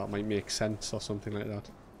skins on it. That might make sense or something like that.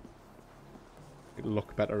 It'll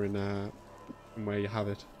look better in where you have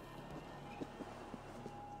it.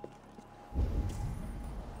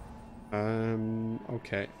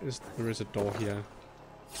 Okay, there is a door here.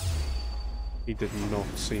 He did not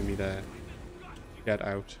see me there. Get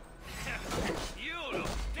out.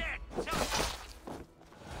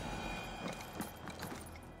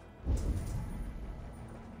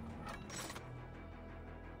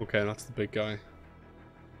 Okay, that's the big guy.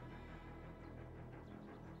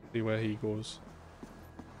 See where he goes.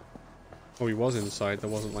 Oh, he was inside. There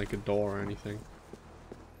wasn't like a door or anything.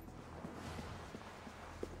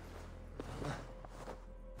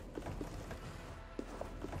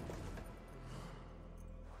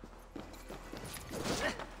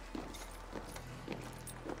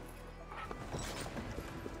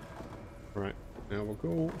 Right, now we'll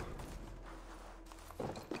go.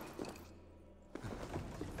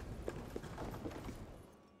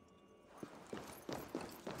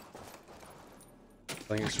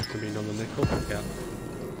 I think it's just gonna be another nickel. Yeah.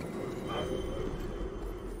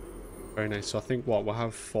 Very nice. So I think what we'll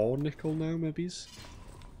have 4 nickel now, maybe's.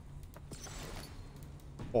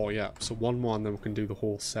 Oh yeah. So 1 more, and then we can do the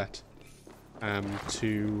whole set.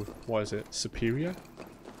 To what is it? Superior.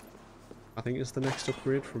 I think is the next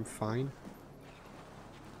upgrade from fine.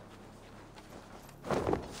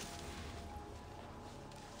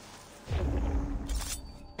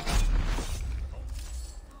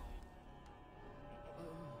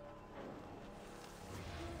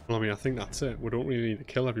 Well, I mean, I think that's it. We don't really need to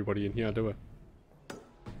kill everybody in here, do we?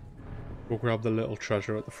 We'll grab the little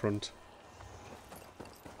treasure at the front.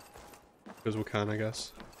 Because we can, I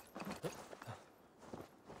guess.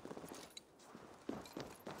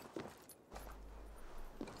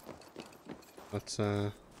 Let's,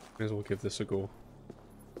 may as well give this a go.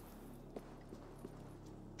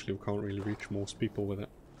 Actually, we can't really reach most people with it.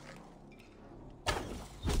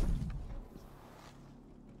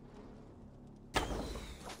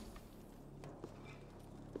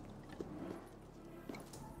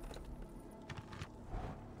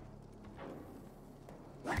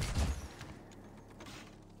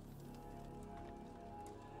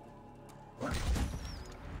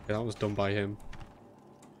 Yeah, that was done by him.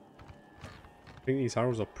 I think these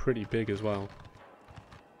arrows are pretty big as well.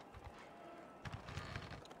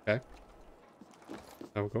 Okay.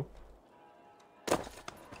 There we go.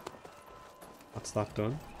 That's that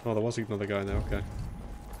done. Oh, there was another guy there, okay.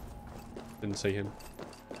 Didn't see him.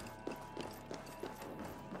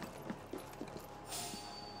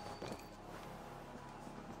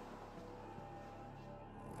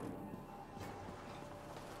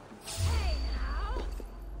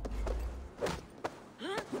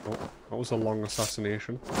 That was a long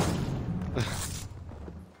assassination.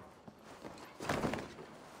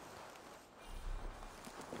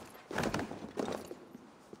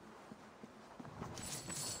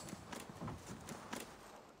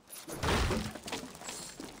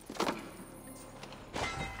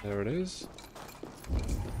 There it is.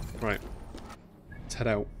 Right. Let's head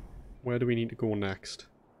out. Where do we need to go next?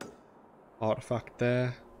 Artifact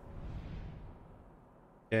there.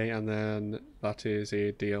 Okay, and then that is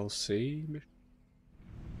a DLC mission,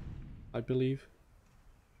 I believe.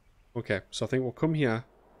 Okay, so I think we'll come here,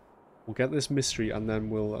 we'll get this mystery, and then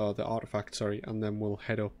we'll, the artifact, sorry, and then we'll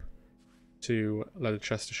head up to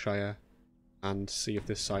Leicestershire and see if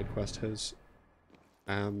this side quest has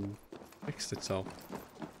fixed itself.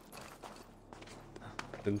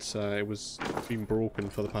 Since it was been broken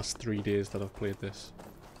for the past 3 days that I've played this.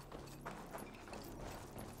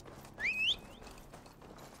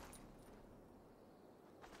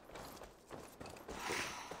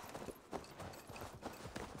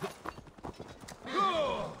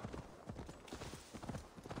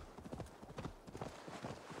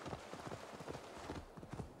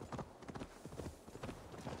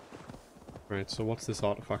 Right, so what's this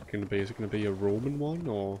artifact going to be? Is it going to be a Roman one,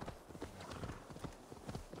 or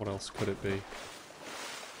what else could it be?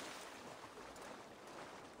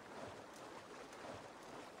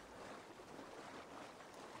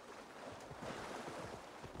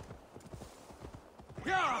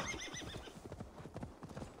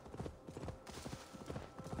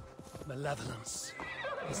 Malevolence.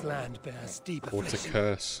 This land bears deep Oh, it's a affliction.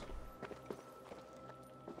 curse.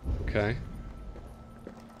 Okay.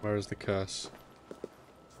 Where is the curse?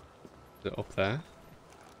 Is it up there?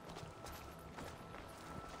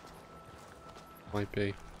 Might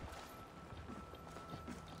be.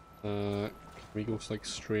 Can we go like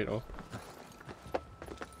straight up?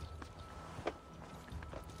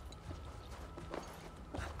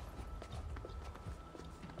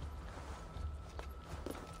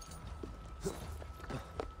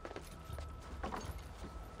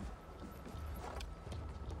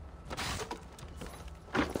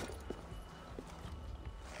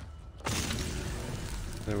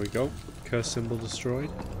 There we go. Curse symbol destroyed.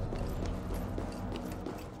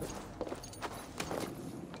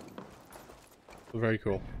 Very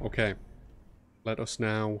cool. Okay. Let us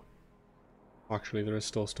now... Actually, there is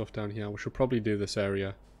still stuff down here. We should probably do this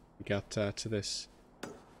area. We get to this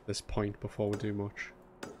point before we do much.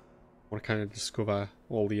 I want to kind of discover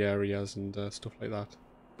all the areas and stuff like that.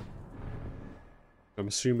 I'm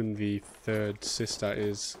assuming the third sister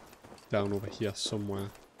is down over here somewhere.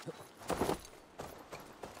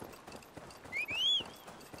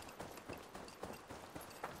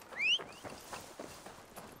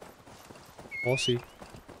 Horsey.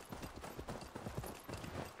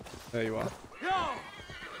 There you are.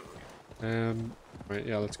 Right,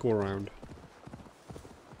 yeah, let's go around.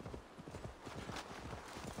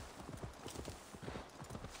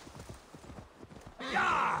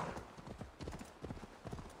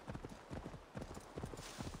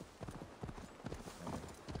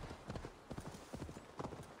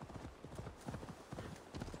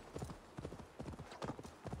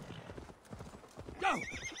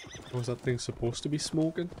 Was that thing supposed to be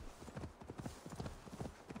smoking?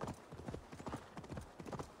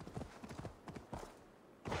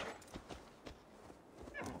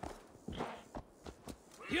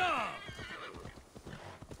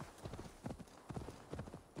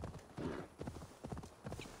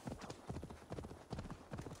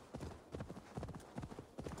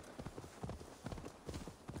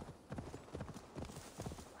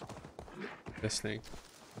 This thing.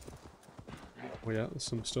 Oh yeah, there's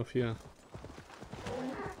some stuff here.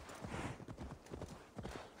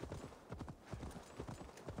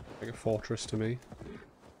 Like a fortress to me. Okay,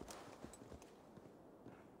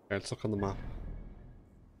 let's look on the map.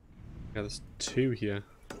 Yeah, there's two here.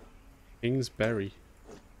 Kingsbury.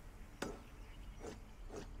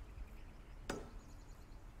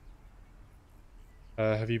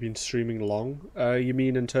 Have you been streaming long? You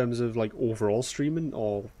mean in terms of like overall streaming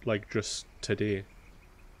or like just today?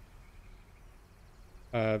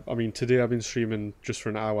 I mean today I've been streaming just for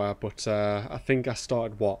an hour, but I think I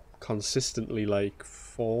started what? Consistently like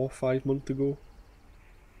 4 or 5 months ago.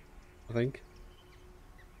 I think.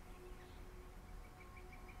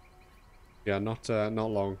 Yeah, not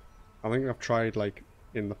long. I think I've tried like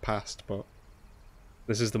in the past, but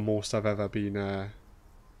this is the most I've ever been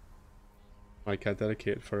like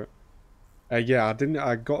dedicated for it. Yeah,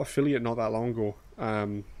 I got affiliate not that long ago.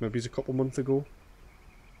 Maybe it's a couple months ago.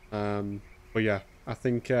 But yeah, I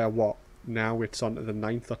think what now it's on to the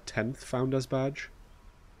 9th or 10th founders badge.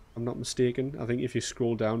 I'm not mistaken. I think if you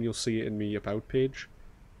scroll down, you'll see it in the about page.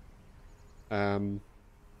 But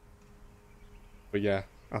yeah,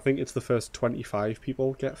 I think it's the first 25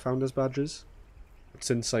 people get founders badges. But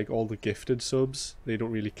since like all the gifted subs, they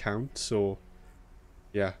don't really count. So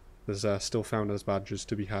yeah, there's still founders badges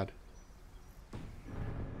to be had.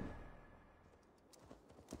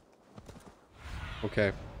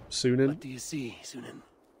 Okay, Sunan. What do you see, Sunan?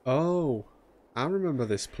 Oh, I remember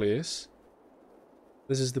this place.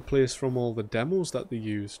 This is the place from all the demos that they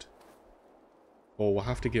used. Oh, we'll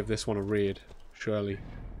have to give this one a raid, surely.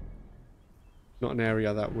 Not an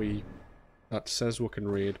area that says we can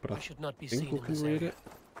raid, but I think we can raid it.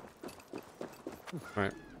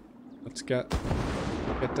 Right, let's get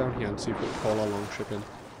down here and see if we can call our longship in.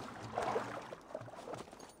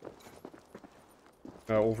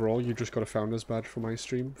 Overall, you just got a founders badge for my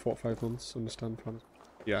stream. 4 or 5 months, understand? Founders.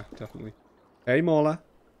 Yeah, definitely. Hey, Mauler.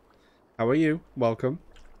 How are you? Welcome.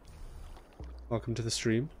 Welcome to the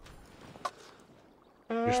stream.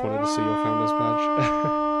 Just wanted to see your founders badge.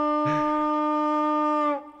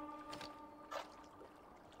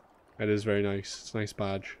 It is very nice. It's a nice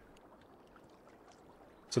badge.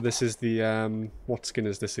 So this is the, what skin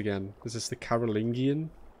is this again? Is this the Carolingian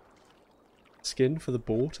skin for the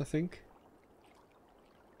boat, I think?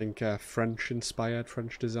 I think French-inspired,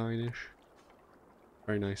 French design-ish.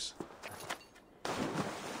 Very nice.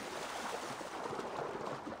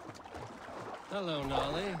 Hello,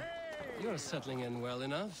 Nolly. You're settling in well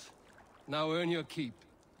enough. Now earn your keep.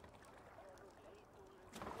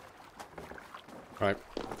 Right,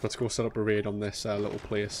 let's go set up a raid on this little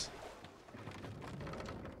place.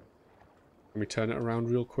 Let me turn it around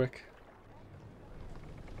real quick.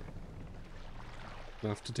 I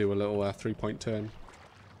have to do a little 3-point turn.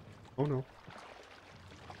 Oh no.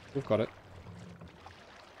 We've got it.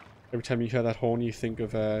 Every time you hear that horn you think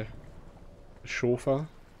of a chauffeur.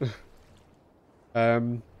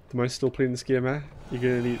 Am I still playing this game, eh? You're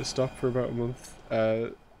gonna need to stop for about a month.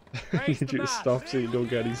 I need you to stop so you don't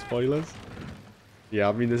get any spoilers. Yeah,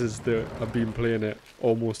 I mean I've been playing it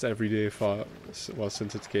almost every day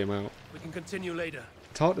since it came out. We can continue later.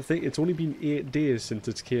 It's hard to think, it's only been 8 days since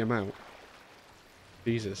it came out.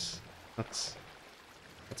 Jesus. That's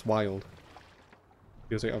wild.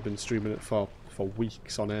 Feels like I've been streaming it for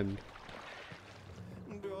weeks on end.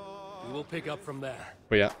 We will pick up from there.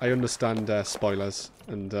 But yeah, I understand spoilers,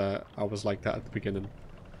 and I was like that at the beginning.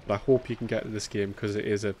 But I hope you can get to this game, because it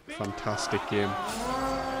is a fantastic game.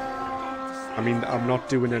 I mean, I'm not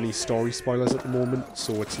doing any story spoilers at the moment,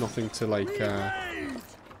 so it's nothing to like,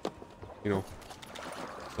 you know,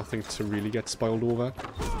 nothing to really get spoiled over.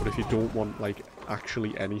 But if you don't want like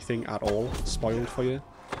actually anything at all spoiled for you,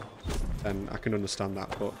 then I can understand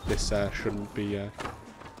that. But this shouldn't be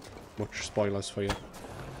much spoilers for you.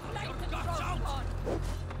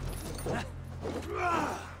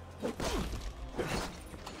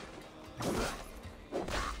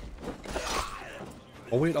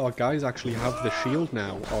 Oh wait, our guys actually have the shield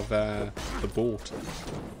now of the boat.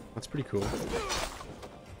 That's pretty cool.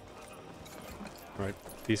 Right,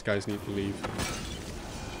 these guys need to leave.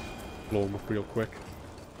 Blow them up real quick.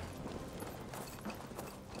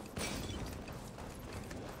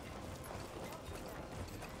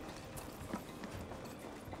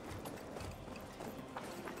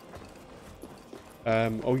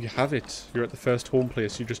 Oh, you have it. You're at the first home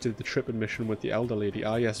place. You just did the trip mission with the elder lady.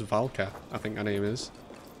 Ah, yes, Valka, I think her name is.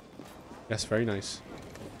 Yes, very nice.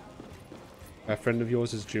 A friend of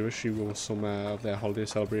yours is Jewish. She goes some of their holiday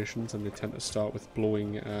celebrations, and they tend to start with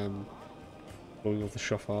blowing of the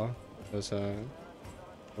shofar. There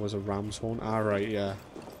was a ram's horn. Ah, right, yeah.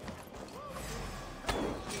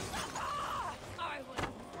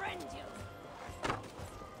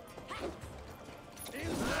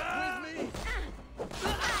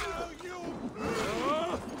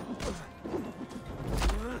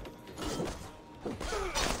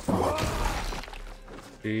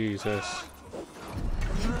 Jesus.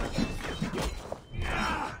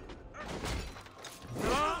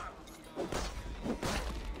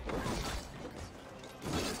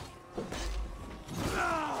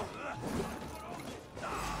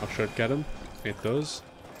 I should get him. It does.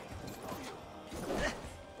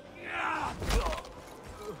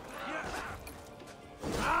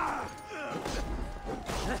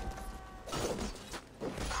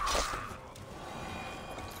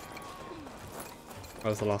 That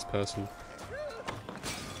was the last person.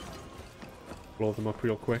 Blow them up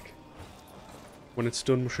real quick. When it's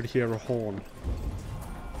done, we should hear a horn.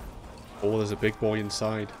 Oh, there's a big boy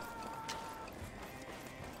inside.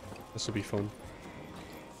 This will be fun.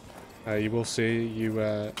 You will see you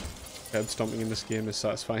head stomping in this game is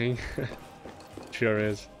satisfying. Sure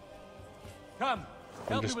is. Come,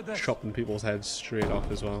 I'm just chopping people's heads straight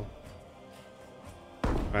off as well.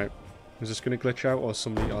 Right, is this going to glitch out or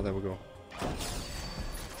somebody? Oh, there we go.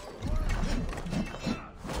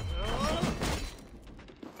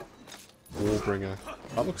 Warbringer.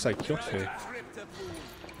 That looks like Kyoto.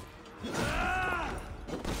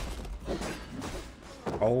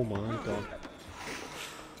 Oh my god.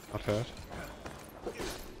 That hurt.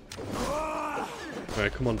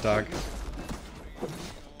 Alright, come on, Dag.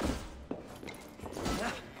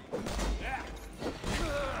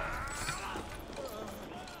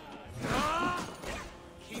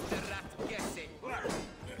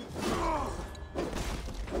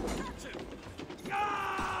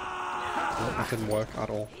 That didn't work at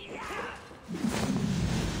all.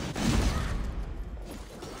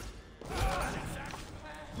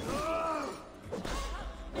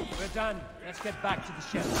 We're done. Let's get back to the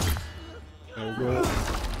ship. There we go.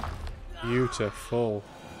 Beautiful.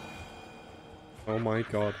 Oh my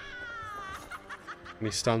god. And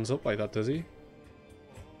he stands up like that, does he?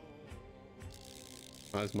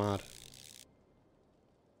 That is mad.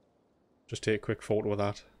 Just take a quick photo of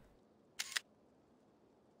that.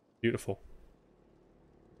 Beautiful.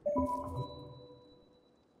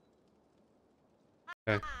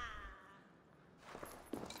 Okay.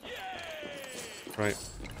 Right,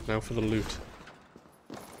 now for the loot.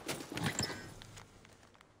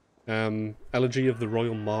 Elegy of the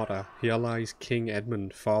Royal Martyr. Here lies King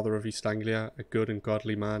Edmund, father of East Anglia, a good and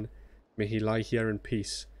godly man. May he lie here in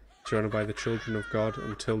peace, surrounded by the children of God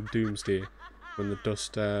until doomsday, when the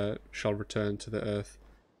dust shall return to the earth,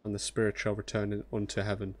 and the spirit shall return unto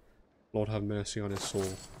heaven. Lord have mercy on his soul.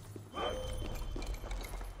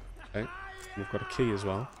 Okay, we've got a key as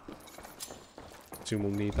well. Assume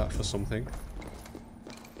we'll need that for something.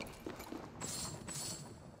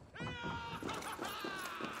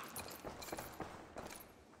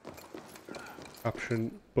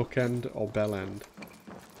 Caption, bookend or bell end.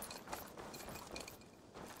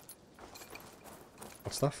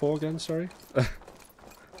 What's that for again, sorry?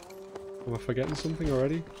 Am I forgetting something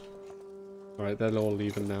already? Alright, they're all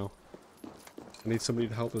leaving now. I need somebody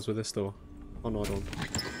to help us with this though. Oh no, I don't.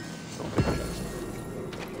 Not a big chest.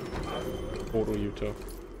 Auto Utah.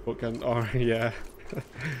 Bookend. Oh, yeah. Yeah,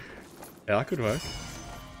 that could work.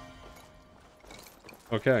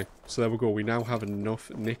 Okay, so there we go. We now have enough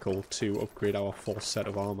nickel to upgrade our 4th set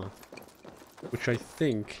of armor. Which I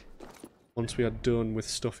think, once we are done with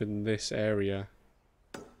stuff in this area,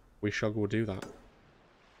 we shall go do that.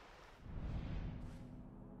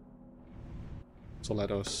 So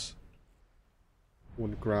let us go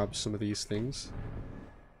and grab some of these things.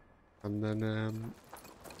 And then,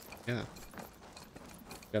 yeah.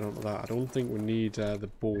 Get onto that. I don't think we need the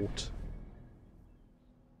boat.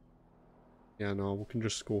 Yeah, no, we can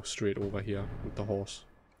just go straight over here with the horse.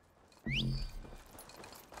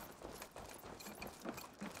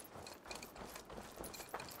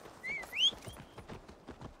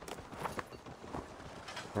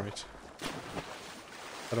 Right.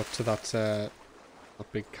 Head up to that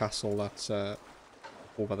big castle that's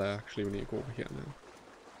over there. Actually, we need to go over here now.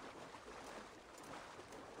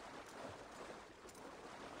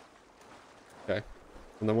 Okay.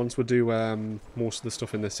 And then once we do most of the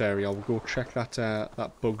stuff in this area, we'll go check that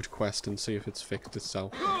that bugged quest and see if it's fixed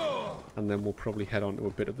itself. And then we'll probably head on to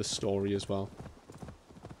a bit of the story as well.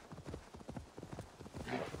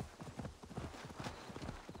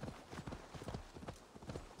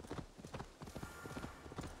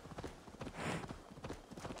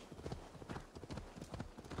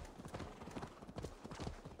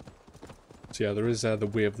 So yeah, there is the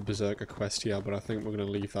Way of the Berserker quest here, but I think we're going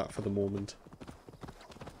to leave that for the moment.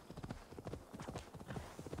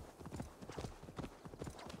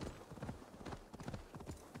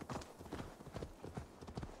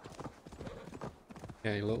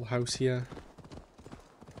 Okay, a little house here.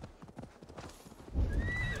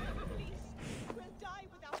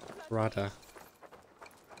 Radar.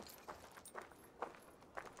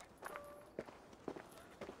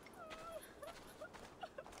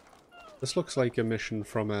 This looks like a mission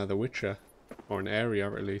from The Witcher, or an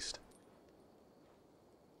area at least.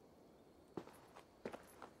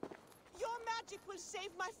 Your magic will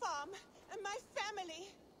save my farm and my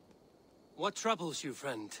family. What troubles you,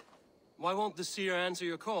 friend? Why won't the seer answer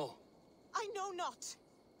your call? I know not,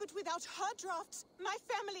 but without her drafts, my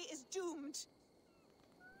family is doomed.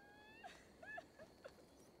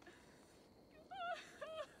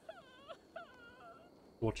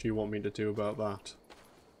 What do you want me to do about that?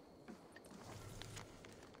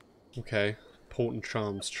 Okay, potent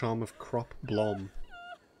charms. Charm of crop bloom.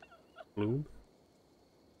 Bloom?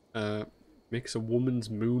 Mix a woman's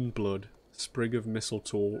moon blood, sprig of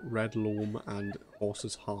mistletoe, red loam, and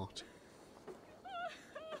horse's heart.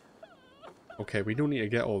 Okay, we don't need to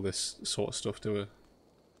get all this sort of stuff, do we?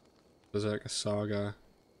 Berserker Saga.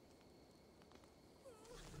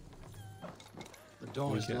 The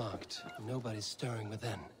door is locked. Nobody's stirring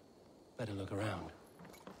within. Better look around.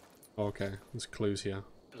 Okay, there's clues here.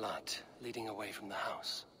 Blood leading away from the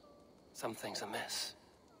house. Something's amiss.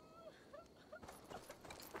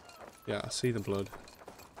 Yeah, I see the blood.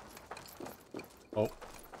 Oh.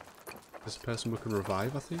 There's a person we can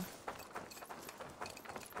revive, I think.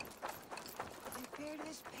 I bear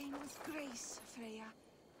this pain with grace, Freya.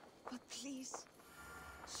 But please,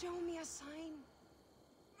 show me a sign.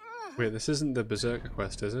 Wait, this isn't the Berserker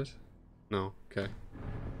quest, is it? No, okay.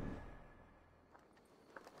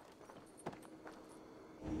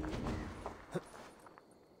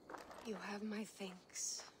 You have my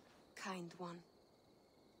thanks, kind one.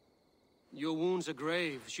 Your wounds are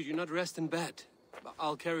grave. Should you not rest in bed?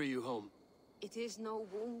 I'll carry you home. It is no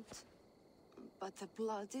wound, but the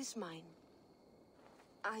blood is mine.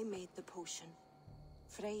 I made the potion,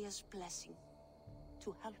 Freya's blessing,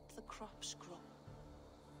 to help the crops grow.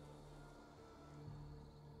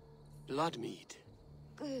 Blood mead.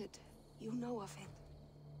 Good, you know of it.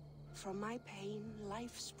 From my pain,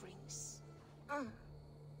 life springs.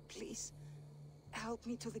 Please, help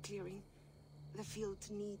me to the clearing. The field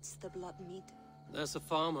needs the blood mead. There's a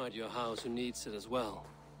farmer at your house who needs it as well.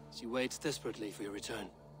 She waits desperately for your return.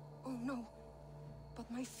 Oh no,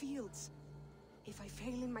 but my fields. If I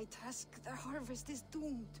fail in my task, the harvest is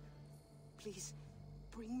doomed. Please,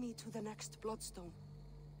 bring me to the next bloodstone.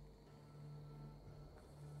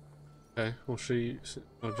 Okay, well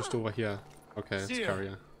oh, just over here. Okay, let's carry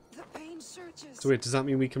her. The pain surges. So wait, does that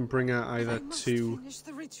mean we can bring her either to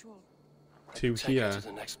the ritual. to Take her here? to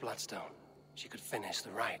the next bloodstone. She could finish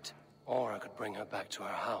the rite. Or I could bring her back to her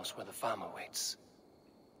house where the farmer waits.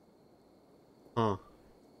 Huh.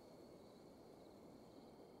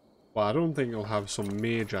 Well, I don't think I'll have some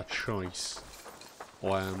major choice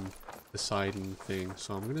or deciding thing,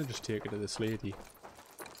 so I'm gonna just take her to this lady.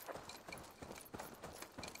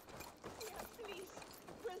 Please,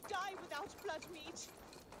 we'll die without blood mead.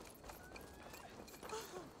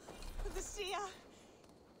 The seer.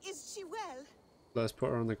 Is she well? Let's put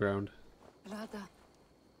her on the ground. Rada,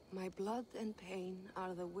 my blood and pain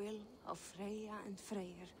are the will of Freya and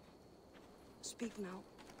Freyr. Speak now.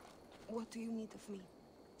 What do you need of me?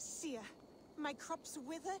 Seer, my crops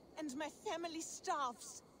wither and my family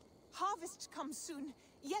starves. Harvest comes soon,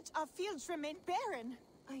 yet our fields remain barren.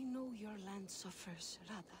 I know your land suffers,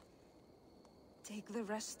 Rada. Take the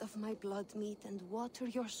rest of my blood meat and water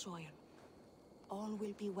your soil. All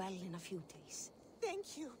will be well in a few days.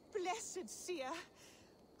 Thank you, blessed Seer.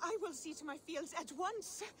 I will see to my fields at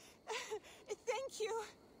once. Thank you.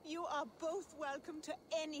 You are both welcome to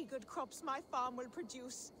any good crops my farm will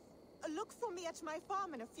produce. Look for me at my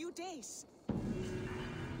farm in a few days.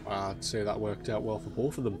 I'd say that worked out well for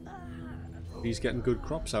both of them. He's getting good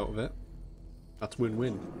crops out of it. That's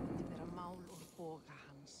win-win.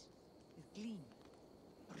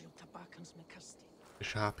 Is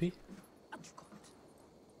she happy?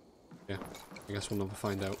 Yeah, I guess we'll never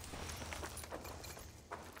find out.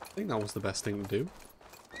 I think that was the best thing to do.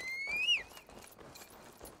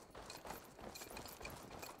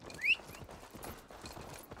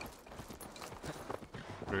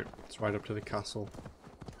 Right, let's ride up to the castle.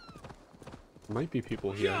 There might be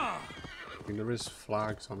people here. I mean, there is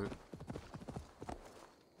flags on it.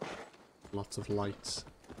 Lots of lights.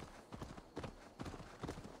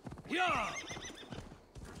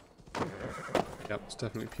 Yep, there's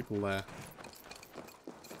definitely people there.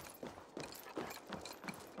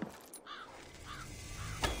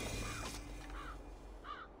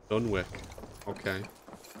 Dunwick. Okay.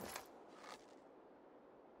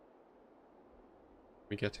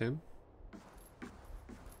 We get him?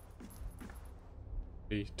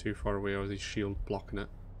 Be too far away, or is his shield blocking it?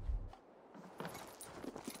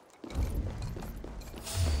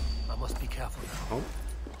 I must be careful now.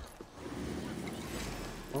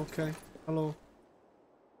 Oh. Okay. Hello.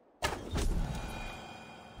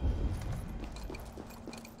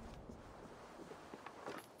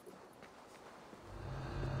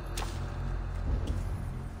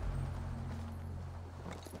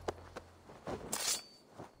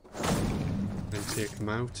 Then take them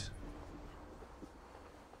out.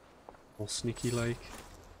 All sneaky like.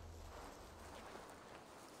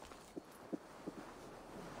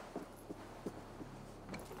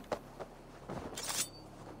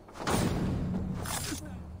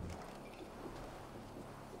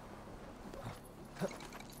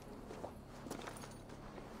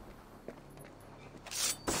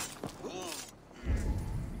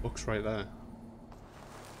 Book's right there.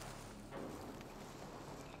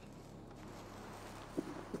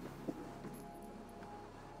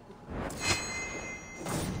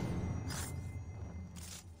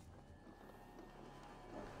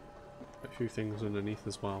 A few things underneath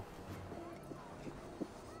as well.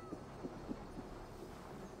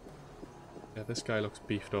 Yeah, this guy looks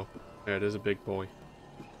beefed up. Yeah, it is a big boy.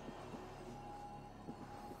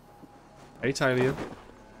 Hey Tylian.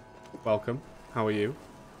 Welcome. How are you?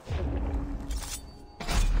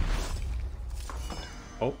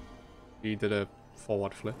 Oh, he did a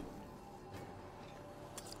forward flip.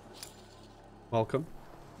 Welcome.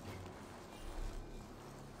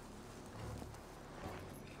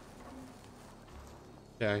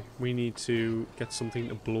 Okay, we need to get something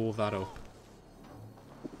to blow that up.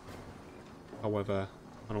 However,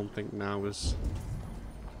 I don't think now is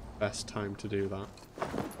the best time to do that.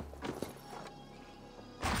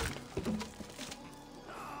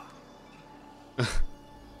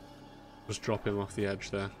 Just drop him off the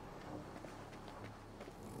edge there.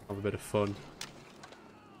 Have a bit of fun.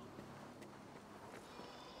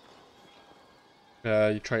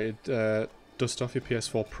 You try to dust off your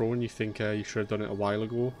PS4 Pro and you think you should have done it a while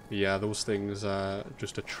ago. Yeah, those things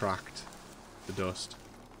just attract the dust.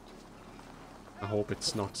 I hope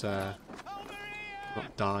it's not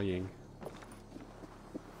dying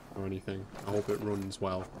or anything. I hope it runs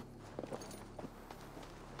well.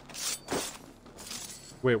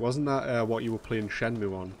 Wait, wasn't that what you were playing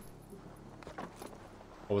Shenmue on?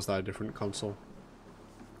 Or was that a different console?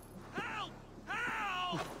 Help!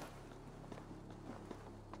 Help!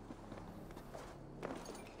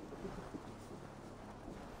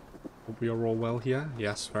 Hope we are all well here.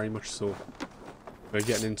 Yes, very much so. We're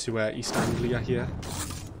getting into East Anglia here.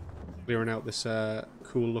 Clearing out this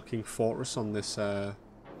cool looking fortress on this, I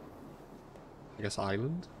guess,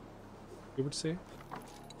 island, you would say.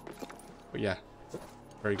 But yeah,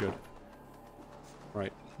 very good.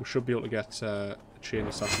 Right, we should be able to get a chain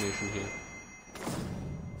assassination here.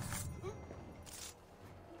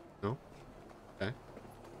 No? Okay.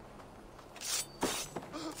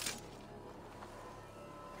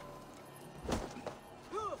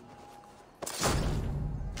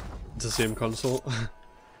 It's the same console.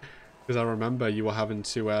 Because I remember you were having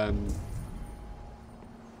to,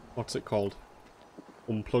 what's it called?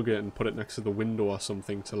 Unplug it and put it next to the window or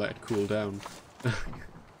something to let it cool down.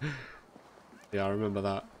 Yeah, I remember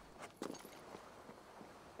that.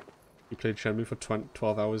 You played Shenmue for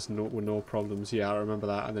 12 hours with no problems. Yeah, I remember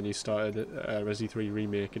that. And then you started Resi 3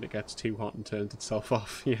 Remake and it gets too hot and turns itself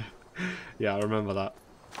off. Yeah, yeah, I remember that.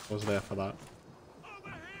 I was there for that.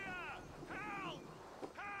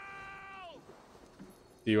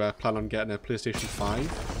 Do you plan on getting a PlayStation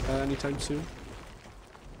 5 anytime soon?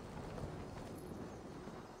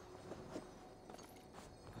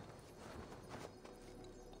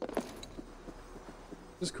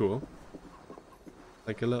 This is cool.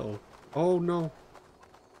 Like a little... Oh no!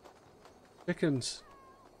 Chickens!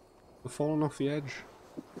 They're falling off the edge.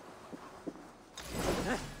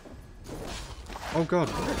 Oh god!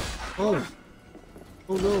 Oh!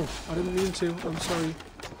 Oh no! I didn't mean to. I'm sorry.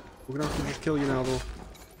 We're gonna have to just kill you now though.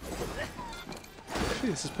 Actually,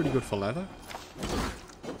 this is pretty good for leather.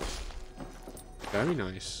 Very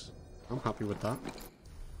nice. I'm happy with that.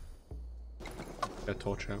 Get a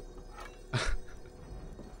torch out.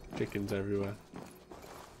 Chickens everywhere.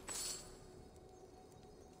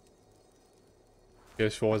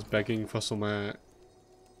 PS4 is begging for some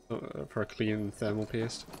for a clean thermal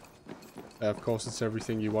paste. Of course, it's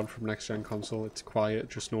everything you want from next gen console. It's quiet,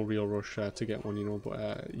 just no real rush to get one, you know.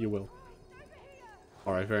 But you will.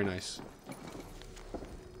 All right, very nice.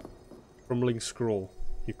 Crumbling scroll.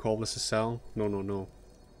 You call this a cell? No, no, no.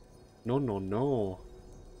 No, no, no.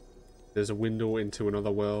 There's a window into another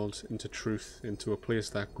world, into truth, into a place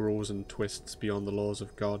that grows and twists beyond the laws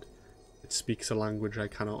of God. It speaks a language I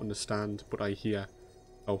cannot understand, but I hear.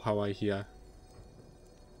 Oh, how I hear.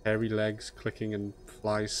 Hairy legs clicking and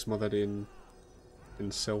flies smothered in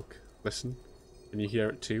silk. Listen. Can you hear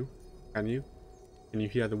it too? Can you? Can you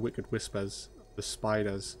hear the wicked whispers? The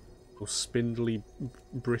spiders. Those spindly,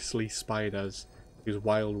 bristly spiders whose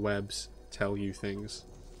wild webs tell you things.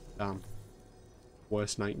 Damn.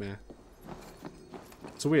 Worst nightmare.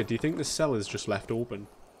 So weird, do you think this cell is just left open?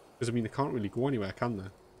 Because I mean, they can't really go anywhere, can they?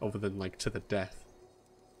 Other than like to the death.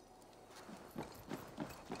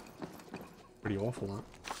 Pretty awful,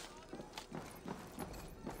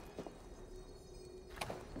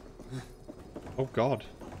 that. Oh god.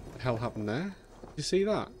 What the hell happened there? Did you see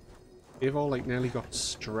that? They've all like nearly got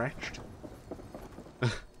stretched.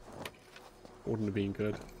 Wouldn't have been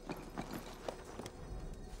good.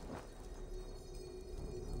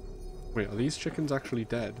 Wait, are these chickens actually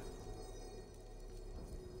dead?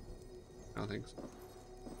 I think so.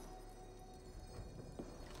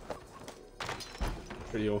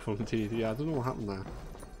 Pretty awful indeed. Yeah, I don't know what happened there.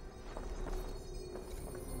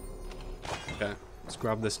 Okay, let's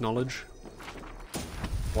grab this knowledge.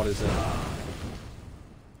 What is it?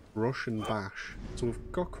 Rush and bash. So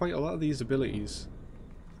we've got quite a lot of these abilities.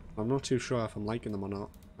 I'm not too sure if I'm liking them or not.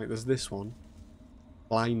 Like there's this one.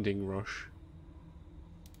 Blinding rush.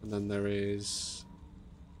 And then there is...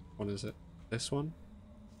 What is it? This one?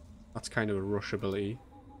 That's kind of a rush ability.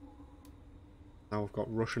 Now we've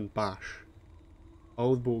got rush and bash.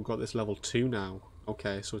 Oh, but we've got this level 2 now.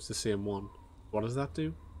 Okay, so it's the same one. What does that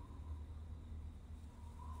do?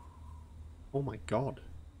 Oh my god.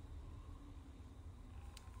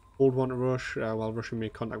 Hold one to rush while rushing,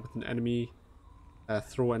 make contact with an enemy.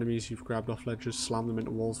 Throw enemies you've grabbed off ledges, slam them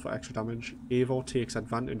into walls for extra damage. Eivor takes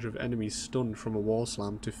advantage of enemies stunned from a wall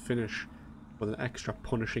slam to finish with an extra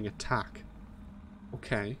punishing attack.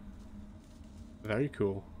 Okay. Very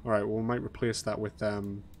cool. Alright, well we might replace that with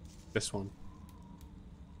this one.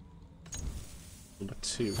 Number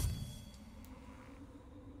 2.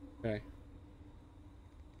 Okay.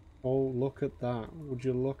 Oh, look at that. Would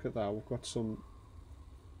you look at that? We've got some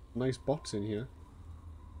nice bots in here.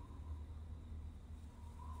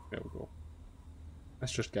 There we go.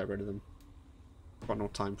 Let's just get rid of them. Got no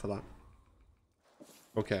time for that.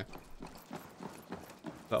 Okay.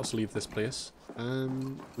 Let us leave this place.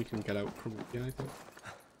 We can get out from here, I think.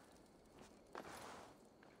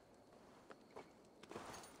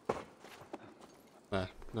 There.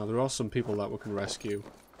 Now there are some people that we can rescue.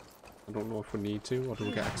 I don't know if we need to, or do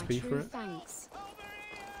we get XP for it? Thanks.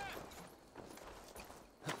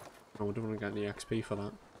 No, we don't want to get any XP for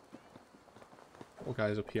that. Couple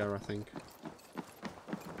guys up here, I think.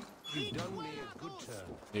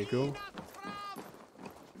 There you go.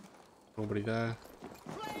 Nobody there.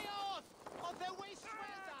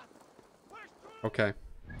 Okay.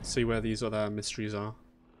 Let's see where these other mysteries are.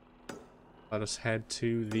 Let us head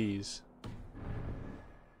to these.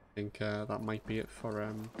 I think that might be it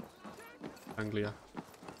for Anglia.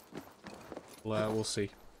 We'll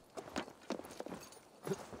see.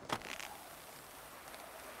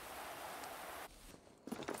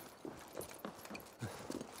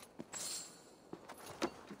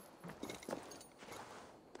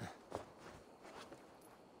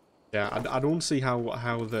 Yeah, I don't see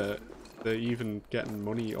how they're even getting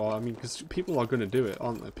money, or I mean, because people are gonna do it,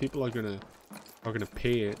 aren't they? People are gonna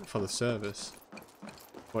pay for the service.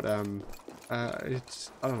 But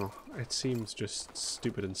it's, I don't know. It seems just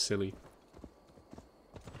stupid and silly.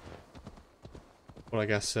 But I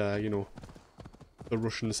guess you know, the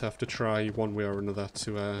Russians have to try one way or another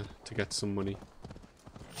to get some money.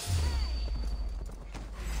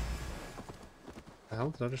 The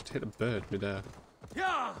hell, did I just hit a bird midair?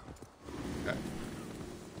 Yeah. Okay.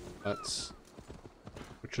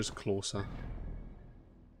 Which is closer?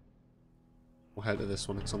 We'll head to this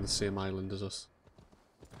one. It's on the same island as us.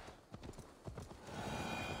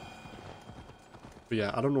 But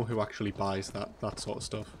yeah, I don't know who actually buys that sort of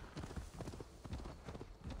stuff.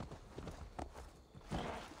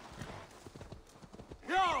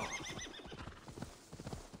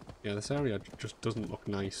 Yeah, this area just doesn't look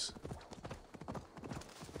nice.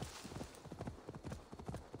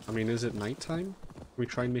 I mean, is it nighttime? Can we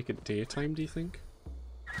try and make it daytime, do you think?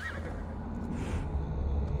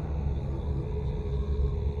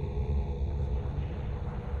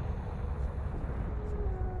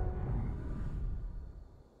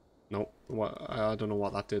 Nope. I don't know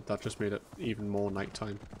what that did. That just made it even more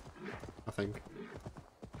nighttime, I think.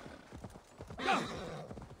 I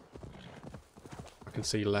can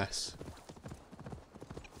see less.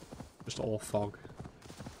 Just all fog.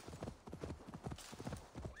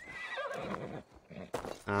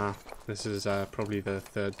 Ah, this is probably the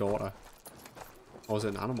third daughter. Or is it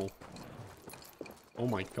an animal? Oh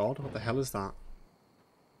my god, what the hell is that?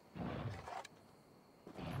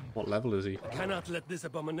 What level is he? I cannot let this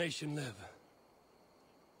abomination live.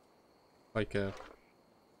 Like a...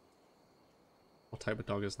 What type of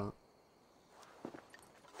dog is that?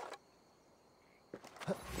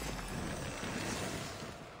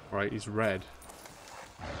 Right, he's red.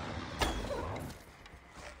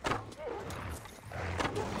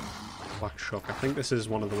 Black Shock. I think this is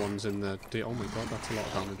one of the ones in the... Oh my god, that's a lot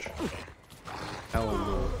of damage. Hell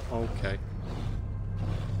no. Okay.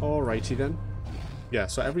 Alrighty then. Yeah,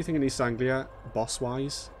 so everything in East Anglia,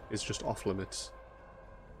 boss-wise, is just off-limits.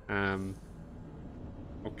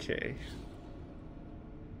 Okay.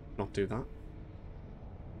 Not do that.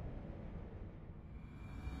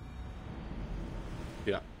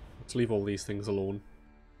 Yeah, let's leave all these things alone.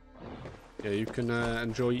 Yeah, you can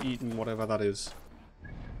enjoy eating whatever that is.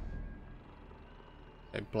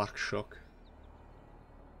 A Black Shook.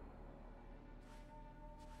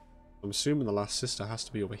 I'm assuming the last sister has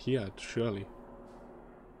to be over here, surely.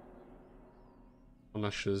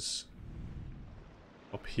 Unless she's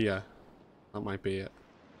up here. That might be it.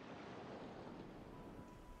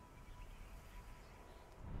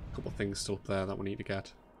 A couple of things still up there that we need to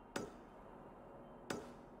get.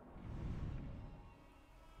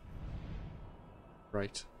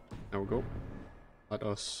 Right. There we go. Let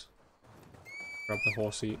us grab the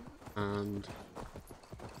horsey and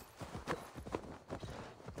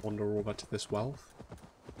wander over to this wealth.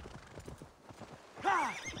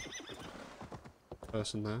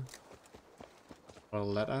 Person there. Or a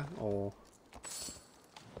letter, or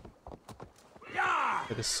a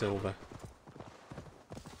bit of silver.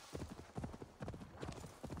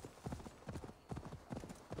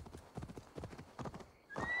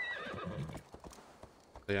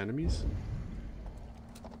 The enemies?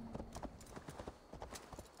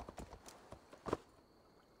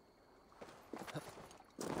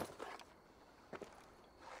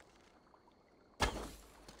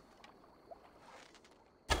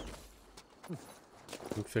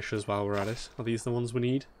 Some fishes while we're at it. Are these the ones we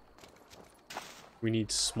need? We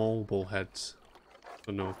need small bullheads.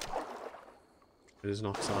 But no. It is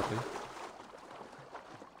not, sadly.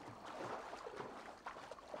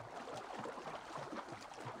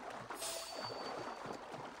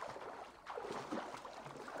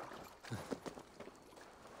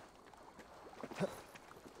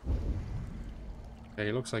 Yeah,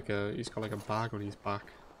 he looks like he's got like a bag on his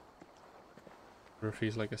back. Or if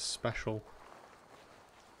he's like a special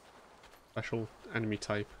enemy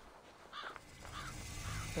type.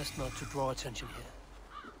 Best not to draw attention here.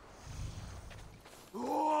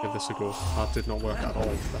 Give this a go. That did not work at all.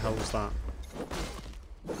 What the hell was that?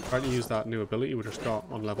 Tried to use that new ability we just got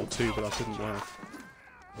on level 2, but that didn't work.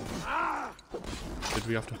 Did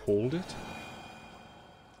we have to hold it?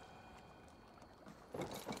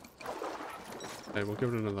 Okay, we'll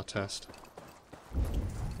give it another test.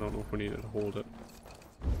 I don't know if we needed to hold it.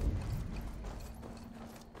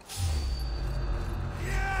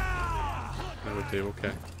 There we do,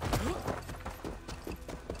 okay.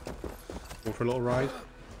 Go for a little ride.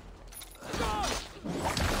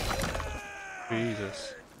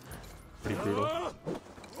 Jesus. Pretty brutal.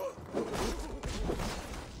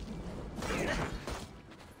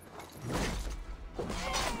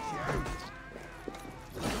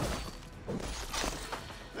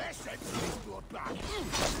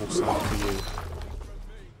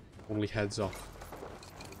 Only heads off.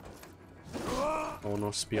 Oh no,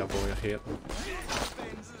 spear boy, I hate them.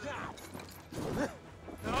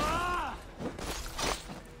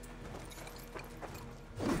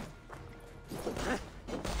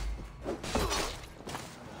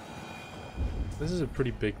 This is a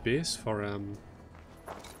pretty big base for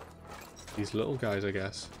these little guys, I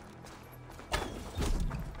guess.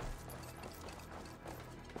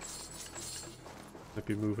 Might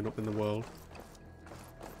be moving up in the world.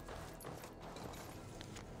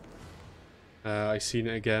 I seen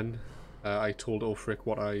it again. I told Ulfric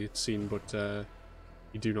what I had seen, but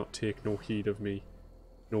he do not take no heed of me.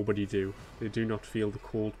 Nobody do. They do not feel the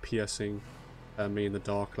cold piercing me in the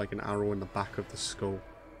dark like an arrow in the back of the skull.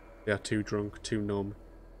 They are too drunk, too numb,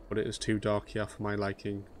 but it is too dark here for my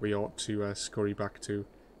liking. We ought to scurry back to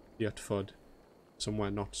Fud,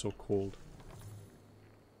 somewhere not so cold.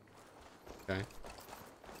 Okay.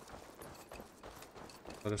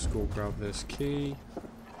 Let us go grab this key.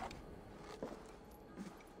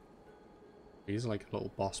 He's like a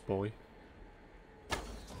little boss boy.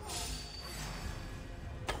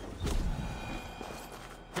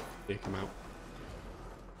 Take him out.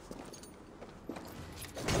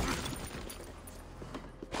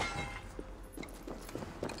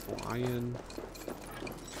 Iron.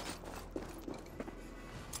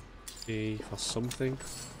 Okay, for something.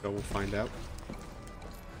 So we'll find out.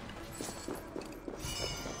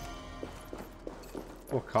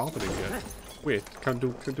 Oh, carbon ingot. Wait,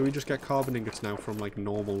 do we just get carbon ingots now from like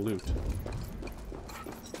normal loot?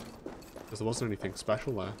 Because there wasn't anything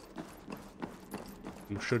special there.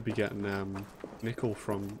 We should be getting nickel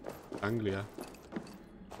from Anglia.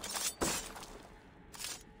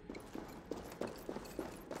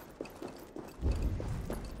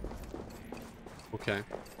 Okay,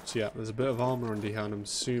 so yeah, there's a bit of armor under here, and I'm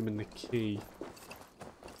assuming the key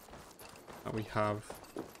that we have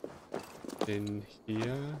in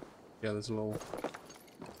here. Yeah, there's a little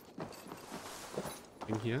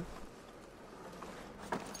thing here.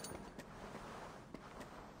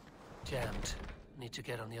 Jammed. Need to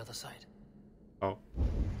get on the other side. Oh.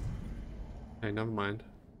 Hey, never mind.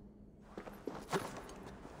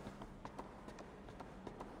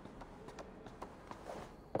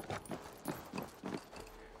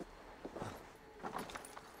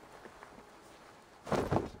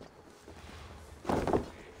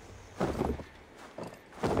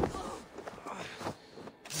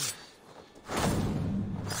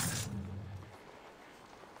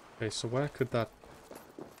 Okay, so where could that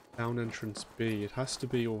down entrance be? It has to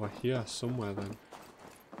be over here somewhere then.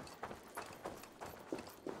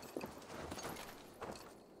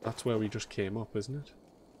 That's where we just came up, isn't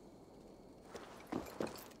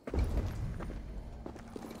it?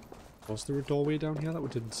 Was there a doorway down here that we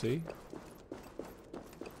didn't see?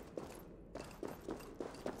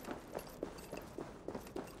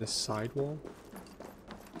 This side wall?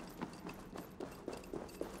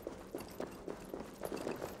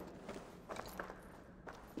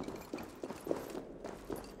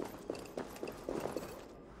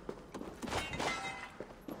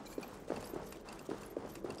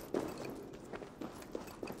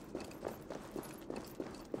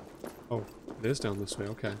 Oh, it is down this way,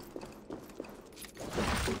 okay.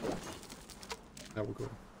 There we go.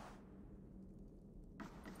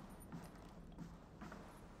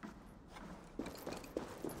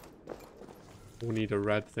 We need a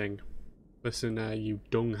red thing. Listen, you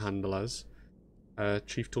dung handlers.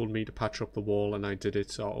 Chief told me to patch up the wall and I did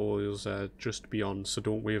it. Our oil's just beyond, so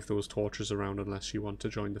don't wave those torches around unless you want to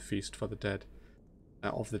join the feast for the dead.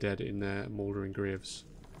 Of the dead in their mouldering graves.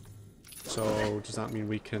 So, does that mean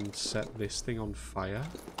we can set this thing on fire?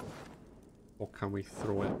 Or can we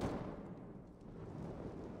throw it?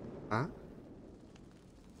 Ah?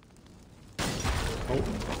 Oh.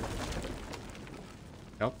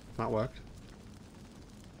 Yep, that worked.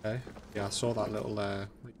 Okay. Yeah, I saw that little,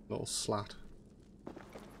 little slat.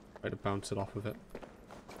 Try to bounce it off of it.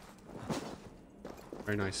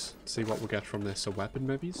 Very nice. Let's see what we'll get from this. A weapon,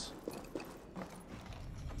 maybe?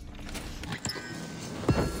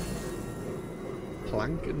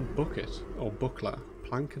 Plank and bucket. Or buckler.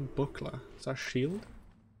 Plank and buckler. Is that a shield?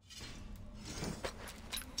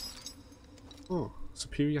 Oh,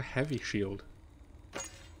 superior heavy shield. What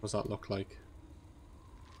does that look like?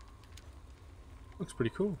 Looks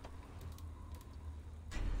pretty cool.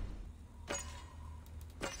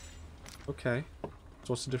 Okay. So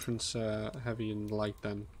what's the difference heavy and light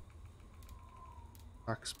then?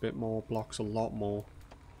 Packs a bit more, blocks a lot more.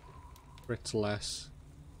 Crits less.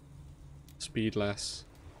 Speed less.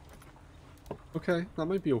 Okay, that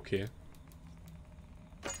might be okay.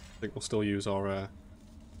 I think we'll still use our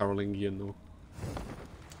Carolingian though.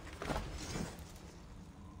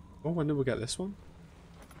 Oh, when did we get this one?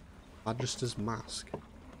 Magister's Mask.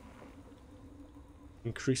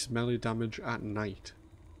 Increase melee damage at night.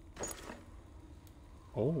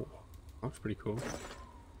 Oh, that's pretty cool.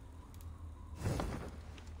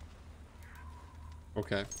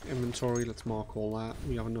 Okay, inventory, let's mark all that.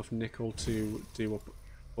 We have enough nickel to do a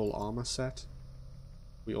full armor set.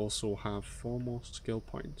 We also have 4 more skill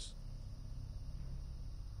points.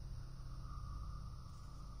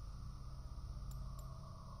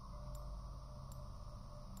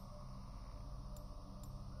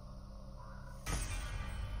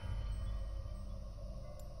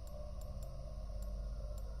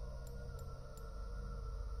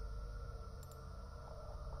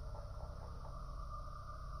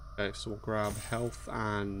 Okay, so we'll grab health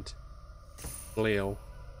and flail.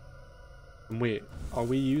 And wait, are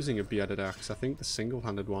we using a bearded axe? I think the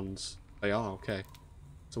single-handed ones, they are, okay.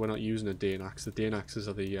 So we're not using a Dane axe. The Dane axes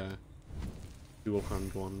are the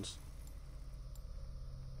dual-hand ones.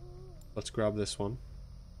 Let's grab this one.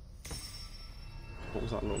 What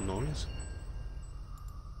was that little noise?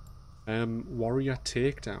 Warrior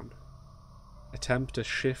takedown. Attempt a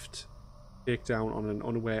shift takedown on an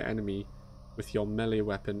unaware enemy with your melee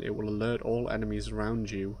weapon. It will alert all enemies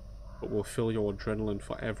around you, but will fill your adrenaline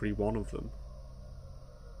for every one of them.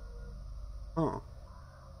 Huh.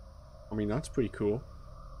 I mean, that's pretty cool.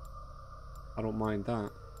 I don't mind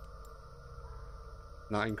that.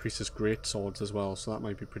 And that increases great swords as well, so that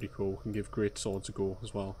might be pretty cool. We can give great swords a go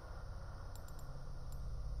as well.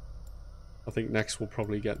 I think next we'll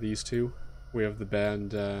probably get these two. We have the bear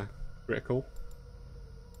and critical.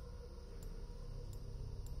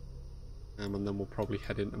 And then we'll probably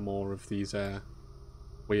head into more of these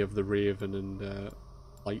Way of the Raven and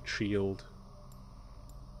Light Shield,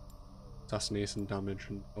 assassination damage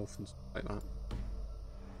and health and stuff like that.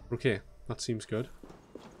 Okay, that seems good.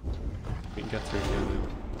 We can get through here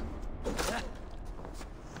now.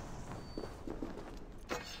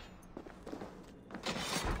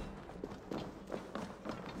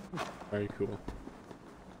 Very cool.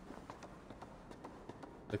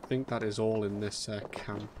 I think that is all in this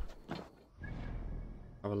camp.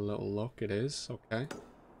 Have a little look. It is okay.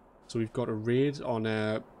 So we've got a raid on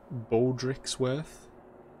Bodricksworth,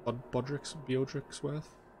 Bodricksworth,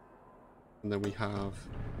 and then we have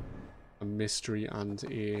a mystery and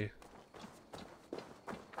a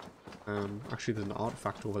actually there's an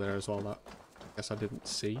artifact over there as well that I guess I didn't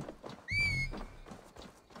see.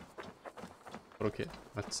 But okay,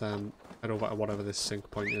 let's head over to whatever this sync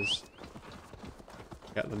point is.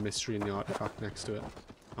 Get the mystery and the artifact next to it.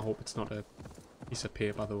 I hope it's not a piece of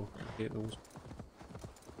paper though. I hate those.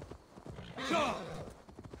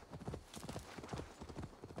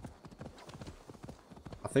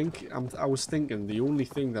 I was thinking the only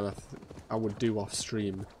thing that I would do off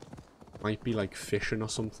stream might be like fishing or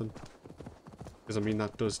something, because I mean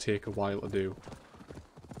that does take a while to do,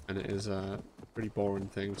 and it is a pretty boring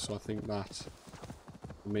thing. So I think that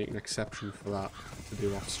I'll make an exception for that to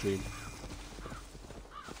do off stream.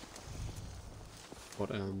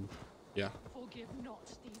 But yeah.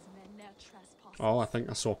 Oh, I think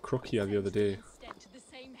I saw Crook here the other day.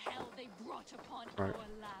 Right,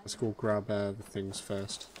 let's go grab the things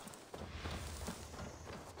first.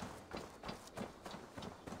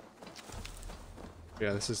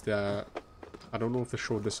 Yeah, this is the... I don't know if they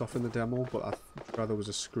showed this off in the demo, but I'm sure there was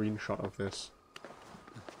a screenshot of this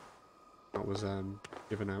that was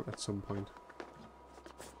given out at some point.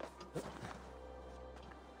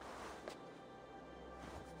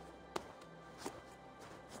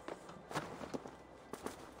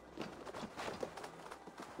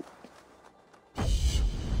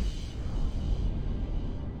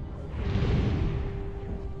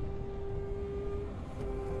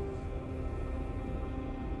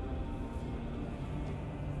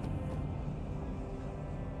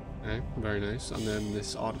 Okay, very nice. And then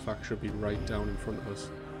this artifact should be right down in front of us.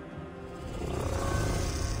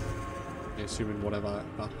 Okay, assuming whatever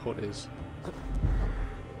that hut is.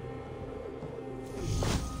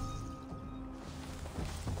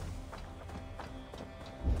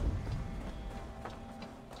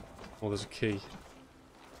 Oh, there's a key.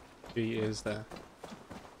 Key is there.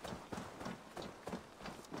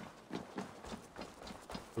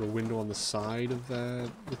 There's a window on the side of the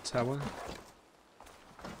tower.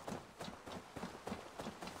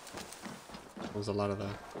 There's a ladder there.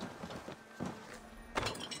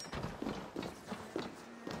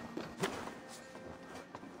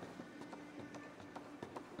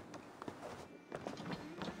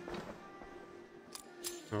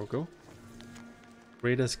 There we go.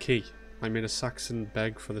 Raider's Key. I made a Saxon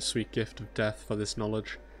beg for the sweet gift of death for this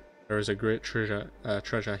knowledge. There is a great treasure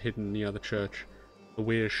hidden near the church. The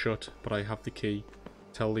way is shut, but I have the key.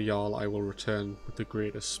 Tell the Jarl I will return with the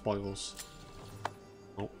greatest spoils.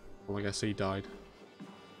 Oh, well I guess he died.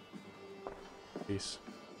 Peace.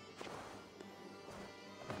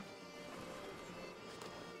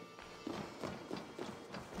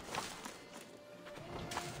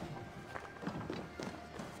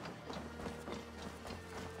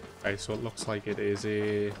 Okay, so it looks like it is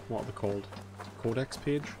a, what are they called? Codex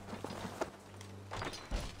page?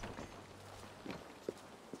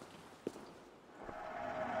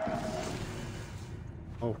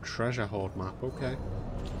 Oh, treasure hoard map, okay.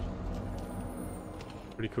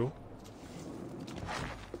 Pretty cool.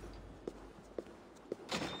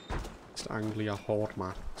 It's Anglia hoard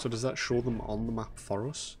map. So does that show them on the map for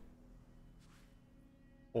us?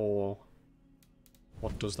 Or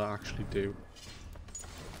what does that actually do?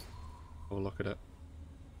 Oh, look at it.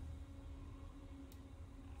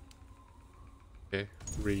 Okay,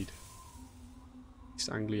 read. East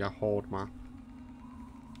Anglia hoard map.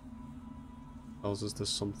 Tells us there's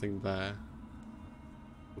something there.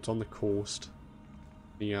 It's on the coast,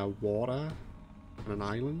 near water, on an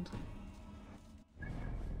island.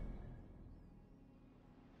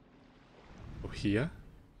 Oh, here?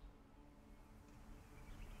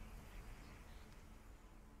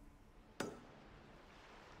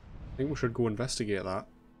 I think we should go investigate that.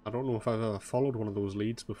 I don't know if I've ever followed one of those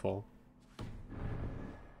leads before.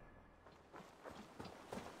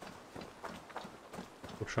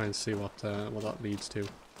 We'll try and see what that leads to.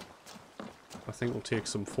 I think we'll take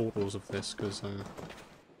some photos of this because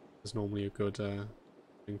there's normally a good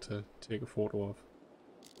thing to take a photo of.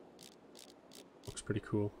 Looks pretty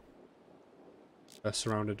cool. They're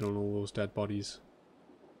surrounded on all those dead bodies.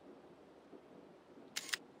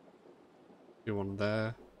 Do one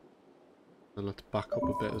there. And let's back up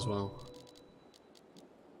a bit as well.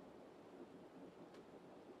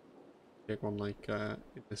 Take one like in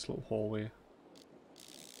this little hallway.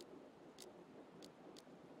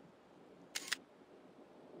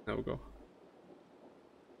 There we go.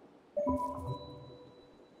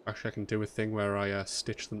 Actually, I can do a thing where I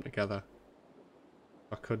stitch them together.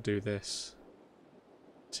 I could do this.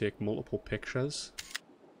 Take multiple pictures.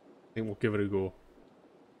 I think we'll give it a go.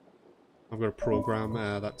 I've got a program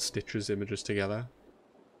that stitches images together.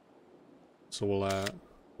 So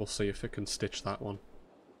we'll see if it can stitch that one.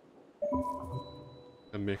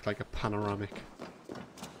 And make like a panoramic.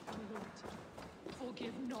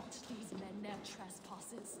 Forgive not these men their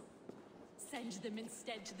trespasses. Send them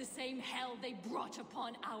instead to the same hell they brought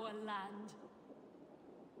upon our land.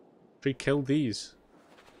 She killed these.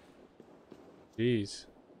 Jeez.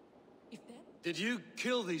 Did you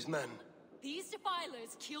kill these men? These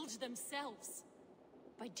defilers killed themselves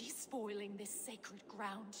by despoiling this sacred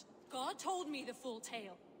ground. God told me the full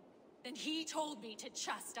tale. Then he told me to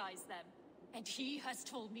chastise them. And he has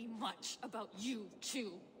told me much about you,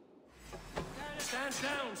 too. Stand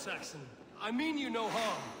down, Saxon. I mean you no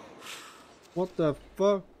harm. What the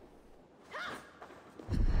fuck?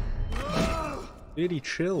 Really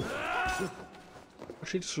chill.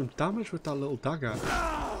 She did some damage with that little dagger.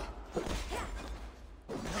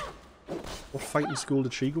 What fighting school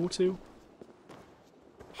did she go to?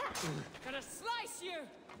 Gonna slice you!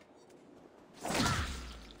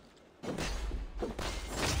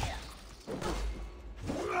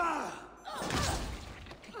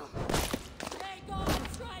 May God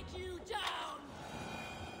strike you down!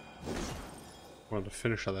 Wanted to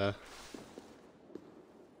finish her there.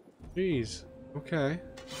 Jeez. Okay.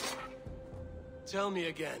 Tell me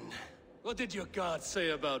again. What did your god say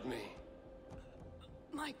about me?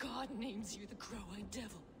 My God names you the Crow-Eyed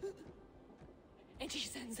Devil. And he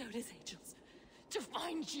sends out his angels to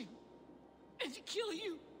find you and to kill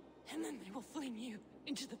you. And then they will fling you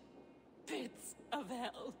into the pits of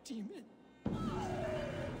hell, demon.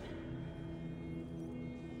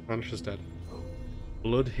 Vanish is dead.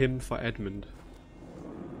 Blood hymn for Edmund.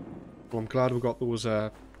 Well, I'm glad we got those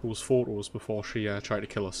photos before she tried to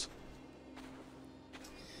kill us.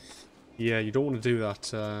 Yeah, you don't want to do that,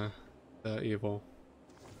 Evo.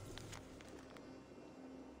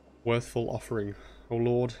 Worthful offering. O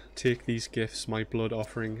Lord, take these gifts, my blood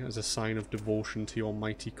offering, as a sign of devotion to your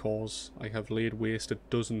mighty cause. I have laid waste a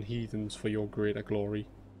dozen heathens for your greater glory.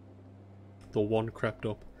 Though one crept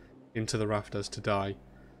up into the rafters to die,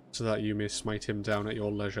 so that you may smite him down at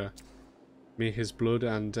your leisure. May his blood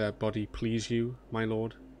and body please you, my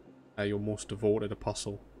lord, your most devoted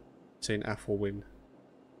apostle, Saint Ethelwyn.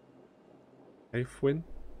 Ethelwyn?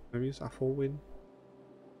 Maybe it's Ethelwyn?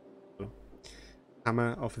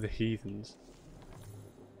 Hammer of the Heathens.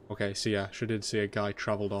 Okay, so yeah, she did see a guy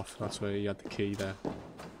travelled off. That's where he had the key there.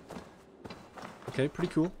 Okay,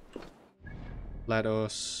 pretty cool. Let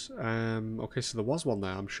us... okay, so there was one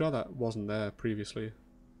there. I'm sure that wasn't there previously.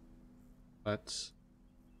 Let's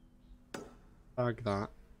tag that.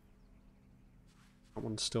 That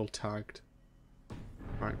one's still tagged.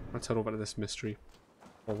 Right, let's head over to this mystery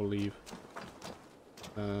before we leave.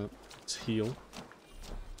 Let's heal.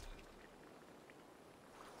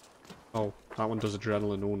 Oh, that one does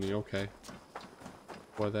adrenaline only, okay.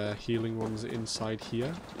 Were there healing ones inside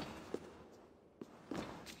here?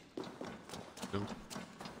 No.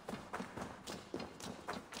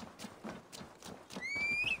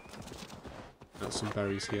 Got some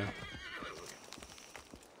berries here.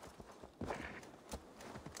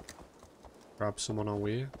 Grab some on our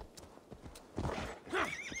way.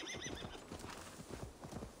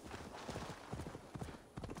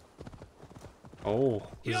 Oh,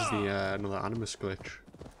 this is the another animus glitch.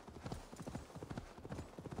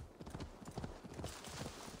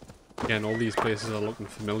 Again, all these places are looking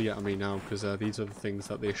familiar to me now because these are the things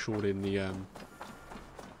that they showed in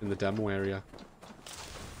the demo area.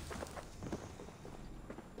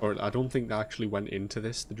 Or I don't think they actually went into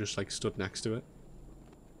this; they just like stood next to it.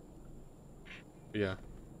 But yeah,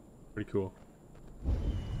 pretty cool. I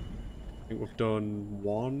think we've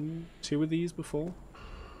done 2 of these before.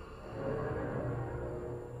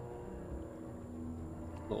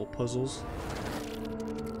 Little puzzles.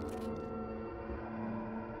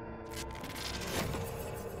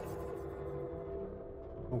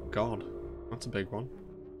 Oh god, that's a big one.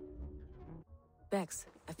 Bex,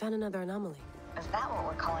 I found another anomaly. Is that what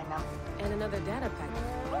we're calling them? And another data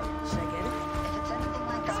packet. Should I get it? If it's anything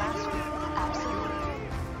like the last one, absolutely.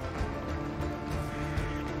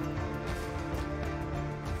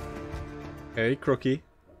 Hey, Crookie.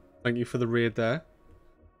 Thank you for the raid there.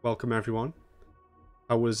 Welcome everyone.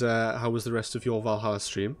 How was the rest of your Valhalla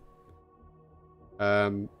stream?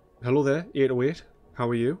 Hello there, 808. How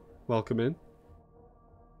are you? Welcome in.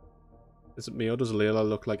 Is it me or does Layla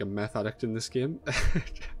look like a meth addict in this game?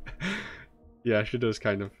 Yeah, she does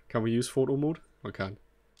kind of. Can we use photo mode? I can.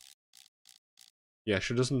 Yeah,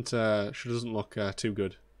 she doesn't look too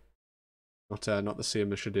good. Not the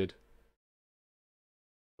same as she did.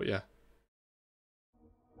 But yeah.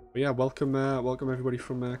 But yeah, welcome everybody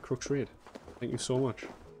from Crooks Raid. Thank you so much.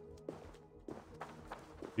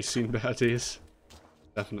 You've seen better days,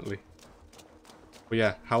 definitely. But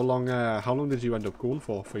yeah, how long did you end up going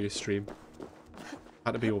for your stream?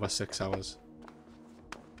 Had to be over 6 hours.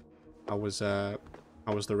 How was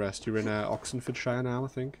the rest? You're in Oxenfordshire now, I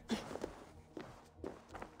think.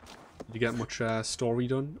 Did you get much story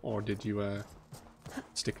done, or did you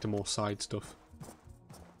stick to more side stuff?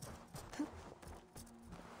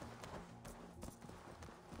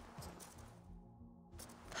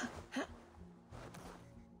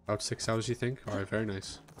 About 6 hours, you think? Alright, very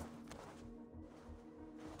nice.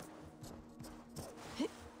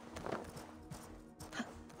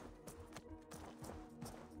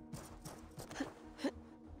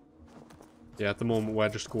 Yeah, at the moment we're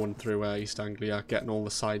just going through East Anglia, getting all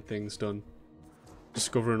the side things done.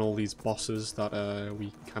 Discovering all these bosses that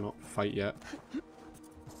we cannot fight yet.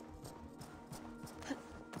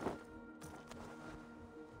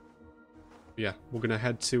 Yeah, we're going to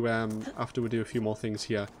head to, after we do a few more things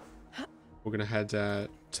here, we're going to head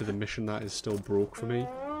to the mission that is still broke for me.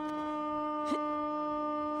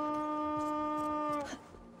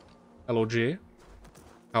 Hello, Jay.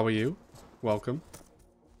 How are you? Welcome.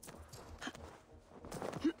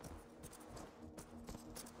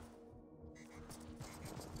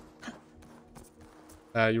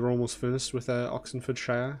 You're almost finished with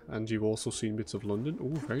Oxenfordshire, and you've also seen bits of London.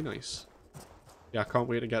 Oh, very nice. Yeah, I can't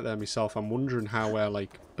wait to get there myself. I'm wondering how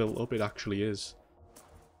like built up it actually is,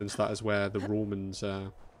 since that is where the Romans,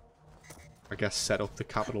 I guess, set up the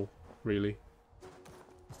capital, really.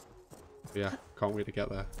 But yeah, can't wait to get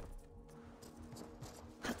there.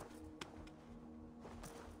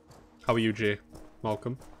 How are you, Jay?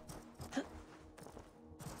 Welcome.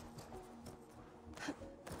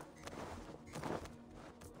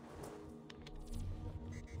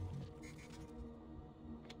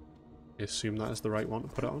 I assume that is the right one to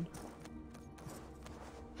put it on.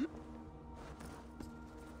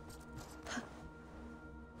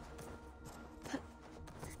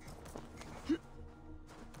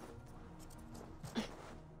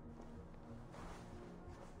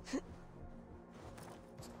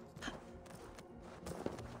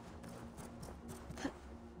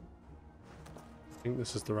 I think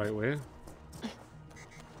this is the right way.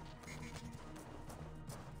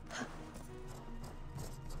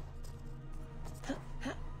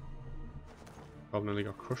 I've nearly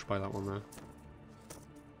got crushed by that one there.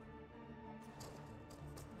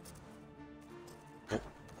 Oh.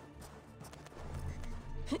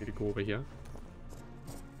 Need to go over here.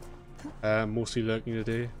 Mostly lurking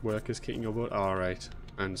today. Work is kicking your butt. Alright,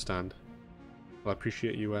 I understand. Well, I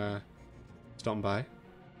appreciate you stopping by.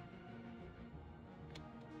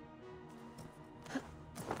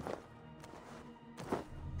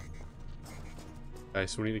 Okay,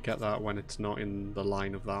 so we need to get that when it's not in the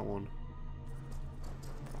line of that one.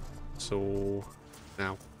 So,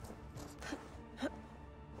 now.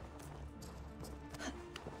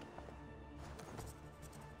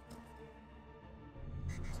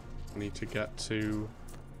 We need to get to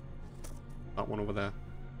that one over there.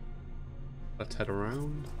 Let's head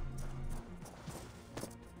around.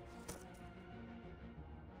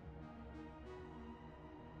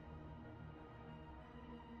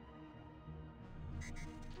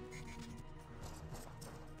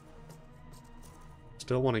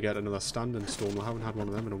 Still want to get another standing storm. I haven't had one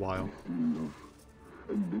of them in a while. And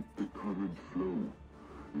let the current flow.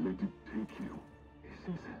 Let it take you.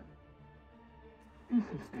 This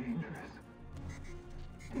is dangerous.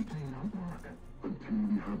 It may not work. Until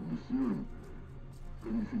we have the serum.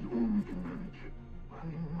 And this is all we can manage. Will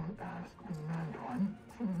you not ask the mad one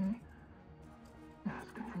for me?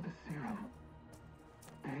 Ask him for the serum.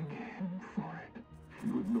 Beg him for it. He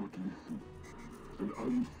would not listen. And I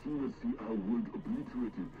would sooner see our word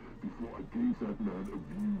obliterated before I gave that man a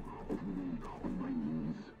view of me on my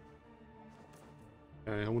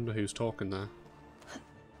knees. I wonder who's talking there.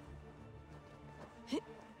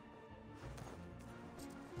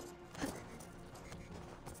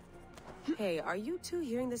 Hey, are you two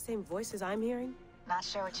hearing the same voices I'm hearing? Not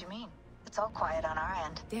sure what you mean. It's all quiet on our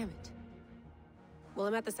end. Damn it. Well,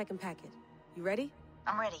 I'm at the second packet. You ready?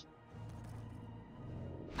 I'm ready.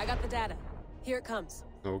 I got the data. Here it comes.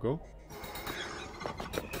 There we go.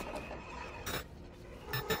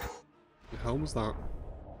 The hell was that?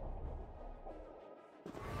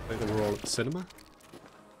 I think they were all at the cinema.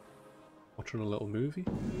 Watching a little movie.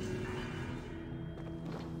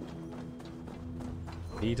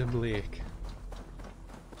 Needham Lake.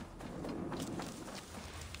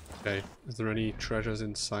 Okay, is there any treasures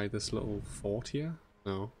inside this little fort here?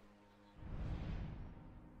 No.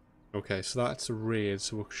 Okay, so that's a raid,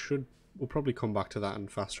 so we'll probably come back to that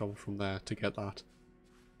and fast travel from there to get that.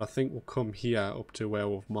 I think we'll come here up to where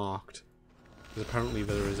we've marked. Because apparently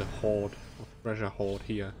there is a hoard, a treasure hoard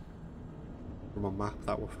here. From a map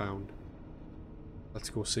that we found.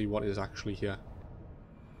 Let's go see what is actually here.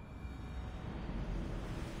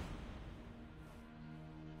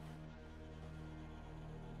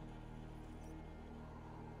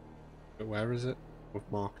 But where is it?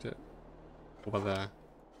 We've marked it. Over there.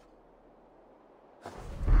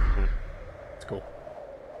 Let's go.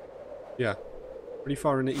 Yeah. Pretty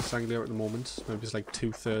far into East Anglia at the moment. Maybe it's like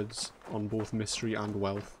 2/3 on both mystery and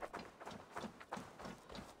wealth.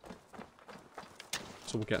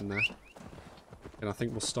 So we're getting there. And I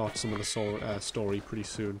think we'll start some of the story pretty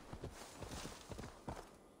soon.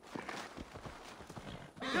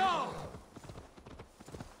 No!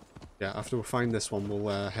 Yeah, after we find this one,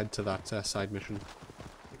 we'll head to that side mission.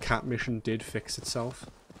 The cat mission did fix itself.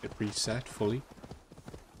 It reset fully.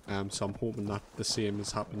 So I'm hoping that the same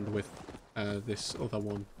has happened with this other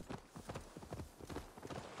one.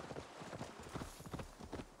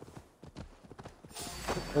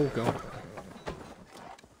 Oh god.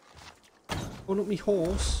 Oh, not me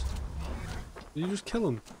horse. Did you just kill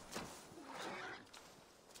him?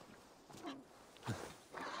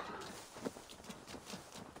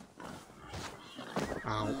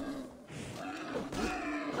 Ow.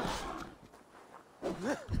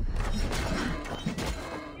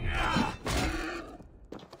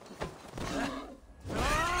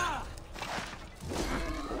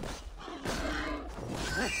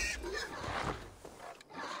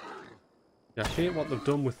 Yeah, I hate what they've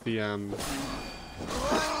done with the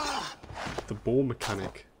bow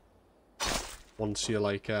mechanic. Once you're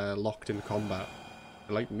like locked in combat,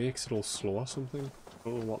 it like makes it all slow or something. I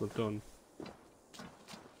don't know what they've done,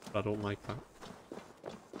 but I don't like that.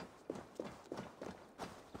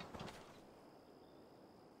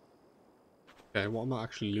 Okay, what am I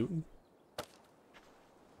actually looting?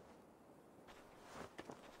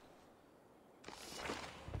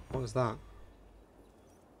 What is that?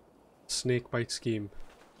 Snake bite scheme.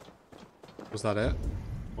 Was that it?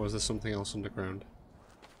 Or is there something else underground?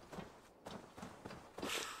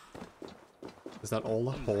 Is that all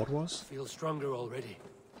that hoard was? Feel stronger already.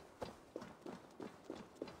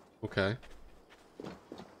 Okay.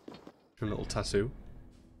 A little tattoo.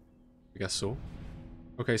 I guess so.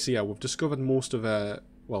 Okay, so yeah, we've discovered most of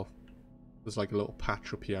well, there's like a little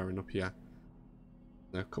patch up here and up here.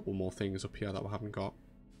 There are a couple more things up here that we haven't got.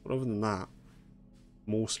 But other than that,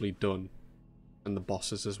 mostly done. And the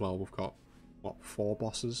bosses as well. We've got, what, 4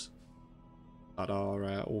 bosses that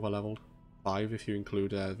are over-leveled. 5 if you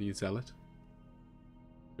include the Zealot.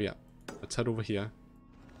 But yeah, let's head over here.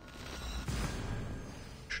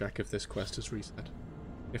 Check if this quest is reset.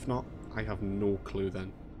 If not, I have no clue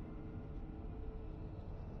then.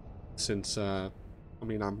 Since, I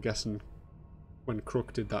mean, I'm guessing when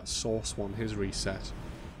Crook did that Source one, his reset,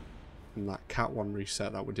 and that Cat one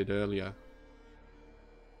reset that we did earlier,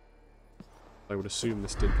 I would assume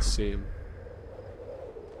this did the same.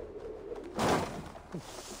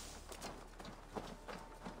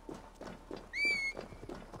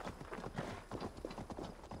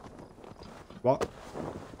 What?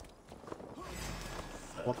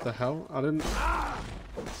 What the hell? I didn't...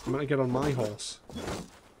 I'm gonna get on my horse.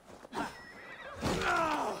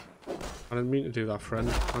 I didn't mean to do that, friend.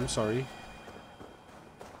 I'm sorry.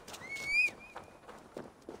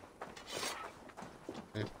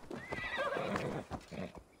 Okay.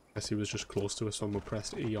 Guess he was just close to us, so we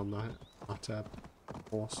pressed E on that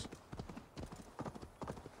horse.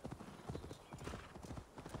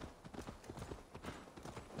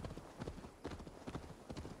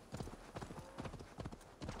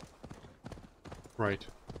 Right.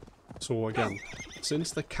 So again,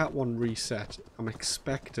 since the Cat one reset, I'm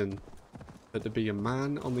expecting there to be a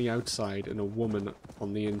man on the outside and a woman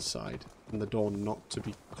on the inside, and the door not to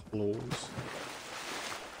be closed.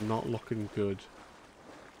 Not looking good.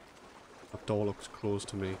 That door looks closed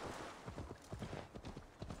to me.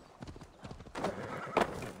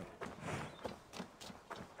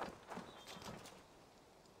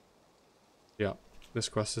 Yeah, this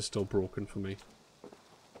quest is still broken for me.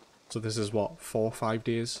 So this is what, 4 or 5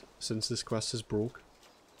 days since this quest is broke?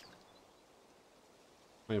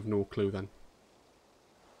 I have no clue then.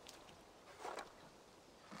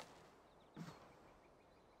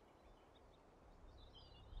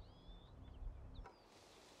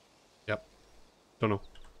 Yep. Don't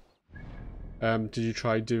know. Did you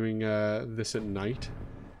try doing this at night?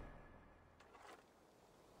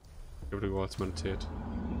 Give it a go, let's meditate.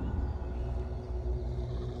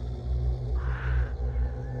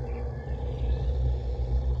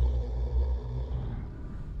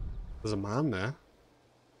 There's a man there.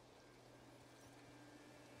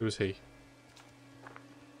 Who is he?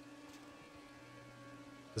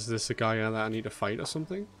 Is this a guy that I need to fight or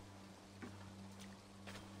something?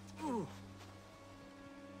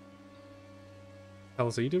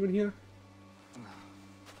 Hell's he doing here?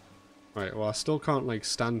 Right, well I still can't like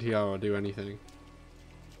stand here or do anything.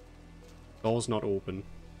 Door's not open.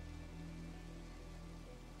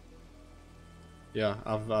 Yeah,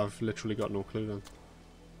 I've literally got no clue then.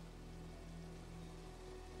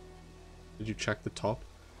 Did you check the top?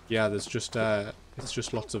 Yeah, there's just it's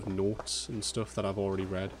just lots of notes and stuff that I've already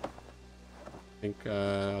read. I think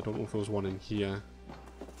I don't know if there was one in here.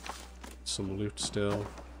 Some loot still.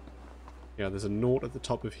 Yeah, there's a note at the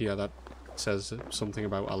top of here that says something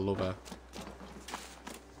about a lover.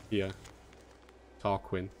 Here.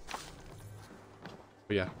 Tarquin.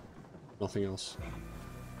 But yeah, nothing else.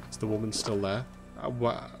 Is the woman still there?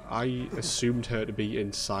 I assumed her to be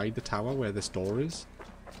inside the tower where this door is.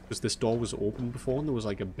 Because this door was open before and there was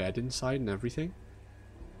like a bed inside and everything.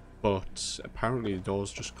 But apparently the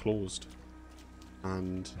door's just closed.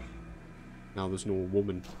 And now there's no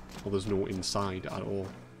woman. Or there's no inside at all.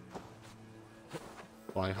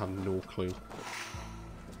 So I have no clue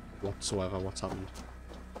whatsoever what's happened.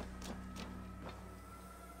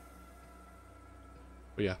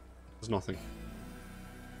 But yeah, there's nothing.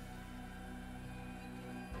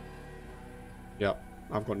 Yeah,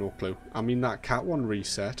 I've got no clue. I mean, that cat one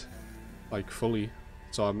reset, like, fully.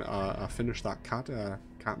 So I finished that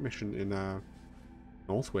cat mission in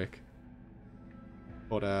Northwick.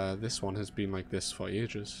 But this one has been like this for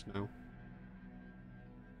ages now.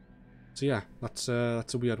 So yeah, that's a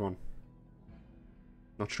weird one.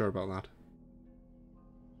 Not sure about that.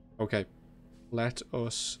 Okay, let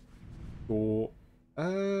us go.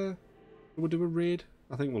 We'll do a raid.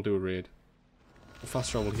 I think we'll do a raid. We'll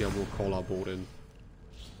fast travel here. We'll call our boat in,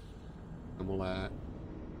 and we'll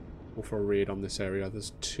go for a raid on this area.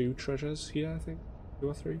 There's 2 treasures here, I think, 2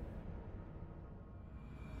 or 3.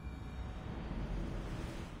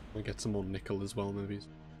 We'll get some more nickel as well, maybe.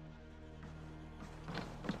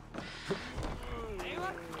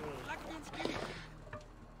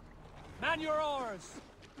 Man your oars.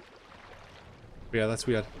 But yeah, that's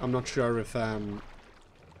weird. I'm not sure if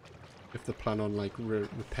they plan on like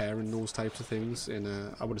repairing those types of things.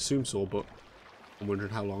 I would assume so, but I'm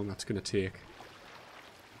wondering how long that's going to take.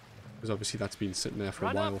 Because obviously that's been sitting there for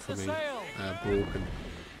a while for me, broken.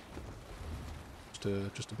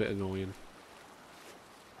 Just a bit annoying.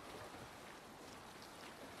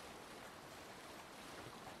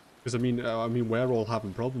 Because I mean, we're all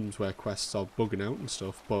having problems where quests are bugging out and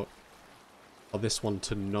stuff, but for this one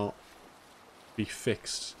to not be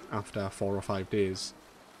fixed after 4 or 5 days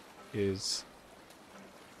is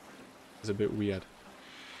a bit weird.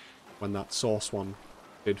 When that sauce one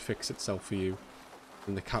did fix itself for you,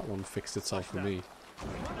 and the cat one fixed itself for me.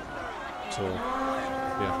 So,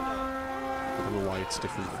 yeah. I don't know why it's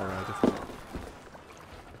different for different.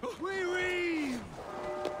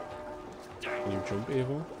 Can you jump,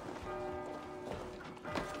 Evo?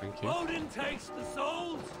 Thank you. Odin takes the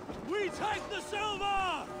souls, we take the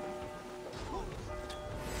silver!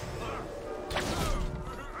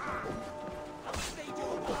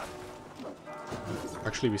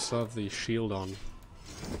 Actually, we still have the shield on.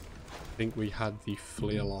 I think we had the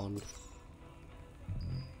flail on.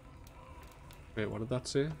 Wait, what did that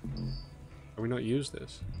say? Can we not use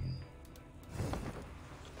this?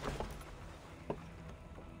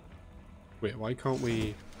 Wait, why can't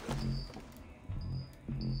we...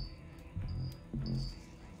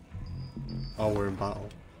 Oh, we're in battle.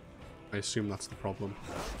 I assume that's the problem.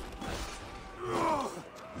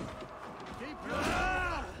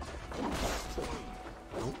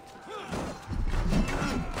 Nope.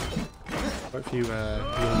 Quite a few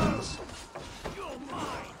humans.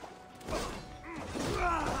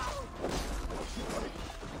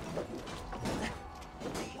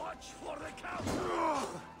 Watch for the count!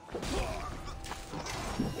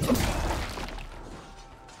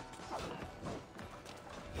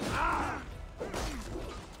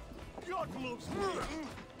 God loves me!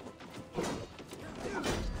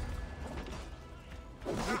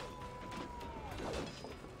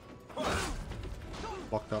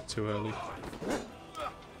 Blocked up too early.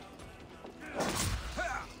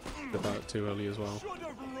 Did that too early as well. Should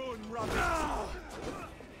have run, rabbit!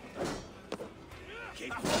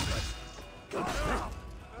 Keep focused!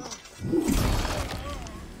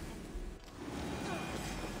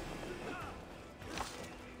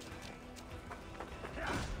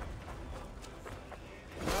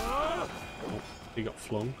 He got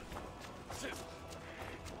flung.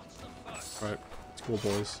 Right, let's go,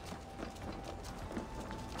 boys.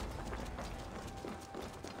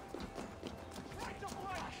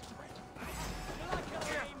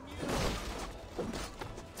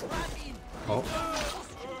 Oh,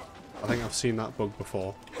 I think I've seen that bug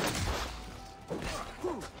before.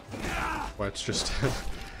 Where it's just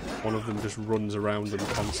one of them just runs around them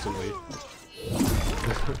constantly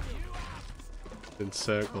in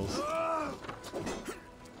circles.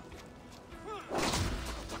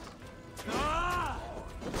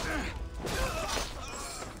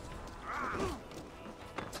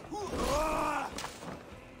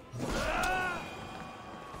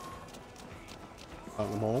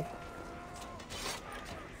 Got them all.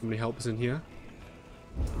 Somebody help us in here?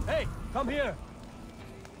 Hey, come here!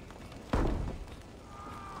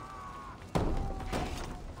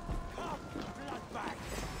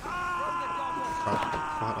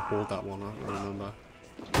 I had to hold that one, I don't remember.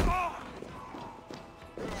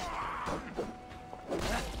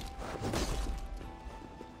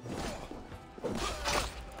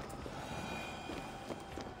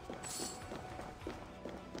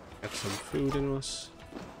 Get some food in us.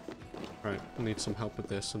 Right, I need some help with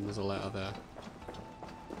this, and there's a letter there.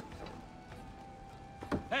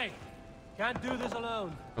 Hey, can't do this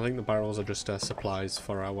alone. I think the barrels are just supplies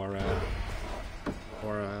for our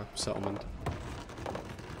settlement.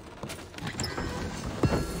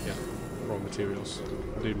 Yeah, raw materials.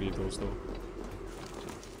 I do need those though.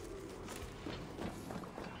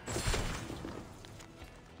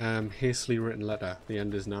 Hastily written letter. The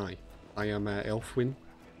end is nigh. I am Elfwin,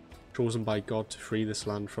 chosen by God to free this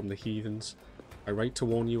land from the heathens. I write to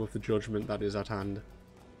warn you of the judgment that is at hand.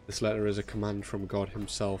 This letter is a command from God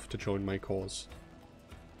himself to join my cause.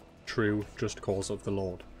 True, just cause of the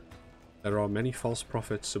Lord. There are many false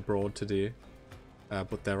prophets abroad today,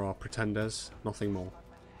 but there are pretenders, nothing more.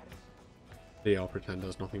 They are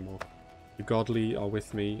pretenders, nothing more. The godly are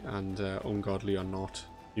with me, and ungodly are not.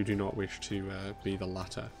 You do not wish to be the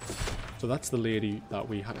latter. So that's the lady that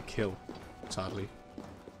we had to kill, sadly.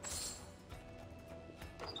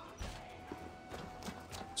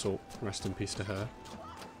 So, rest in peace to her.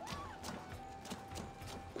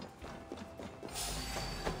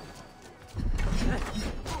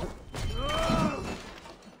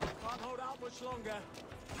 Can't hold out much longer.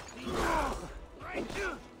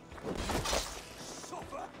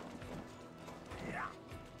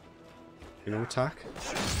 You know, attack.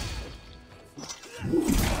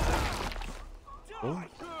 Oh.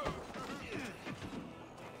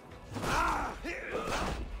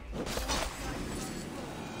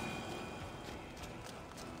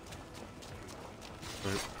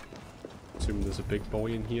 Right. assuming there's a big boy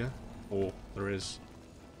in here. Oh, there is.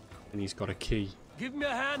 And he's got a key. Give me a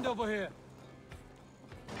hand over here.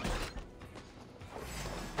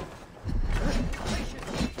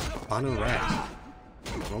 Banneret. I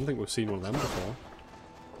don't think we've seen one of them before.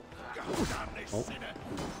 Oh.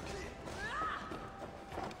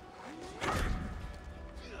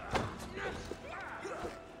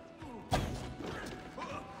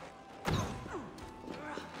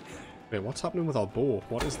 Wait, what's happening with our bow?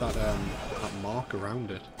 What is that that mark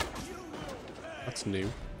around it? That's new.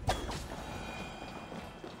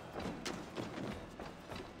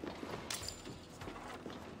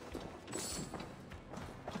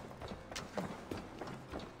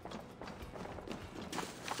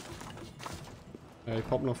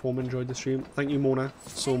 Popping off home, enjoyed the stream. Thank you, Mona,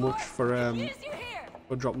 so much for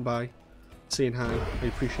dropping by, saying hi. I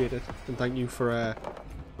appreciate it, and thank you for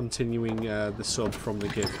continuing the sub from the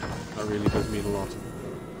gig. That really does mean a lot.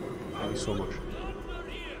 Thank you so much.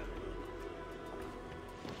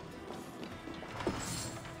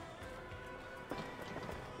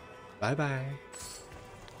 Bye bye.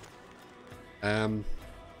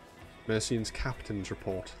 Mercian's captain's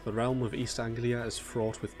report. The realm of East Anglia is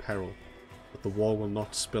fraught with peril, but the war will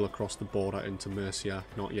not spill across the border into Mercia,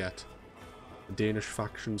 not yet. The Danish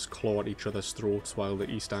factions claw at each other's throats while the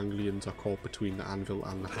East Anglians are caught between the anvil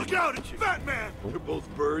and the hammer. Look out at you, fat man! You're both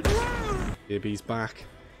birds. Baby's back.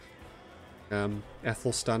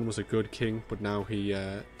 Ethelstan was a good king, but now he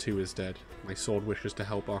too is dead. My sword wishes to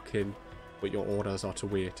help our kin, but your orders are to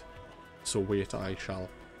wait. So wait I shall,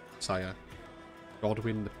 sire.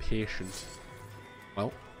 Godwin the Patient.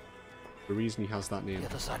 Well, the reason he has that name. The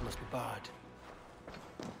other side must be barred.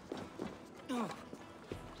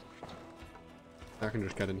 I can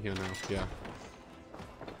just get in here now, yeah.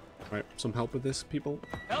 Right, some help with this, people.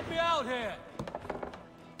 Help me out here!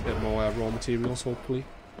 Get more raw materials, hopefully.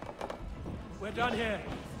 We're done here.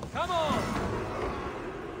 Come on!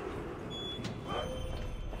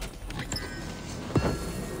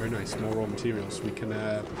 Very nice, more raw materials. We can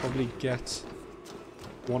probably get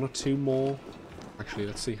 1 or 2 more. Actually,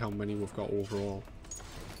 let's see how many we've got overall.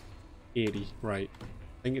 80, right.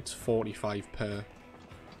 I think it's 45 per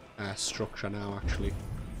structure now, actually.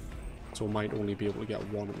 So we might only be able to get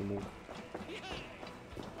 1 at the moment.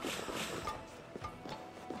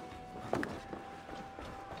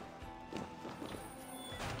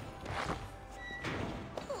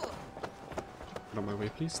 Get on my way,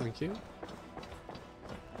 please, thank you.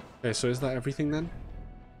 Okay, so is that everything then?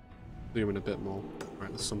 Zoom in a bit more. Right,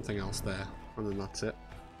 there's something else there, and then that's it.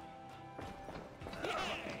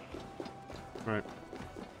 Right,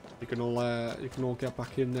 you can all get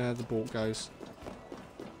back in the boat, guys.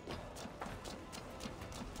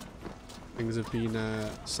 Things have been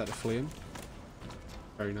set aflame.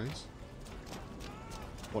 Very nice.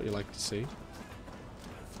 What you like to see.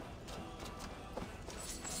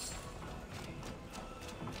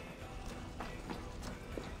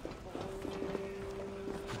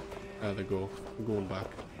 There they go. I'm going back.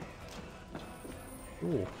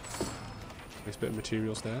 Oh, nice bit of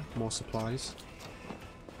materials there. More supplies.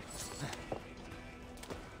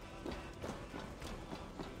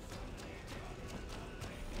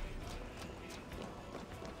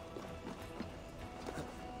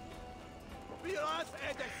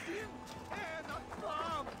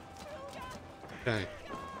 Okay,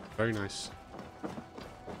 very nice.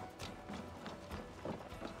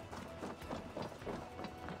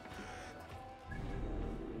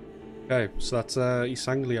 Okay, so that's East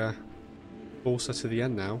Anglia closer to the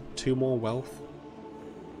end now. 2 more wealth,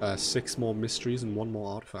 6 more mysteries, and 1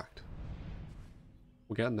 more artifact.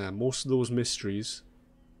 We're getting there. Most of those mysteries,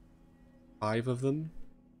 5 of them,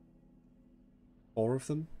 4 of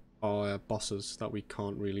them, are bosses that we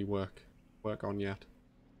can't really work on yet.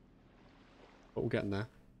 But we're getting there.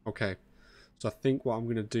 Okay, so I think what I'm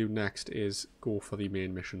going to do next is go for the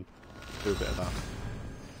main mission. Do a bit of that.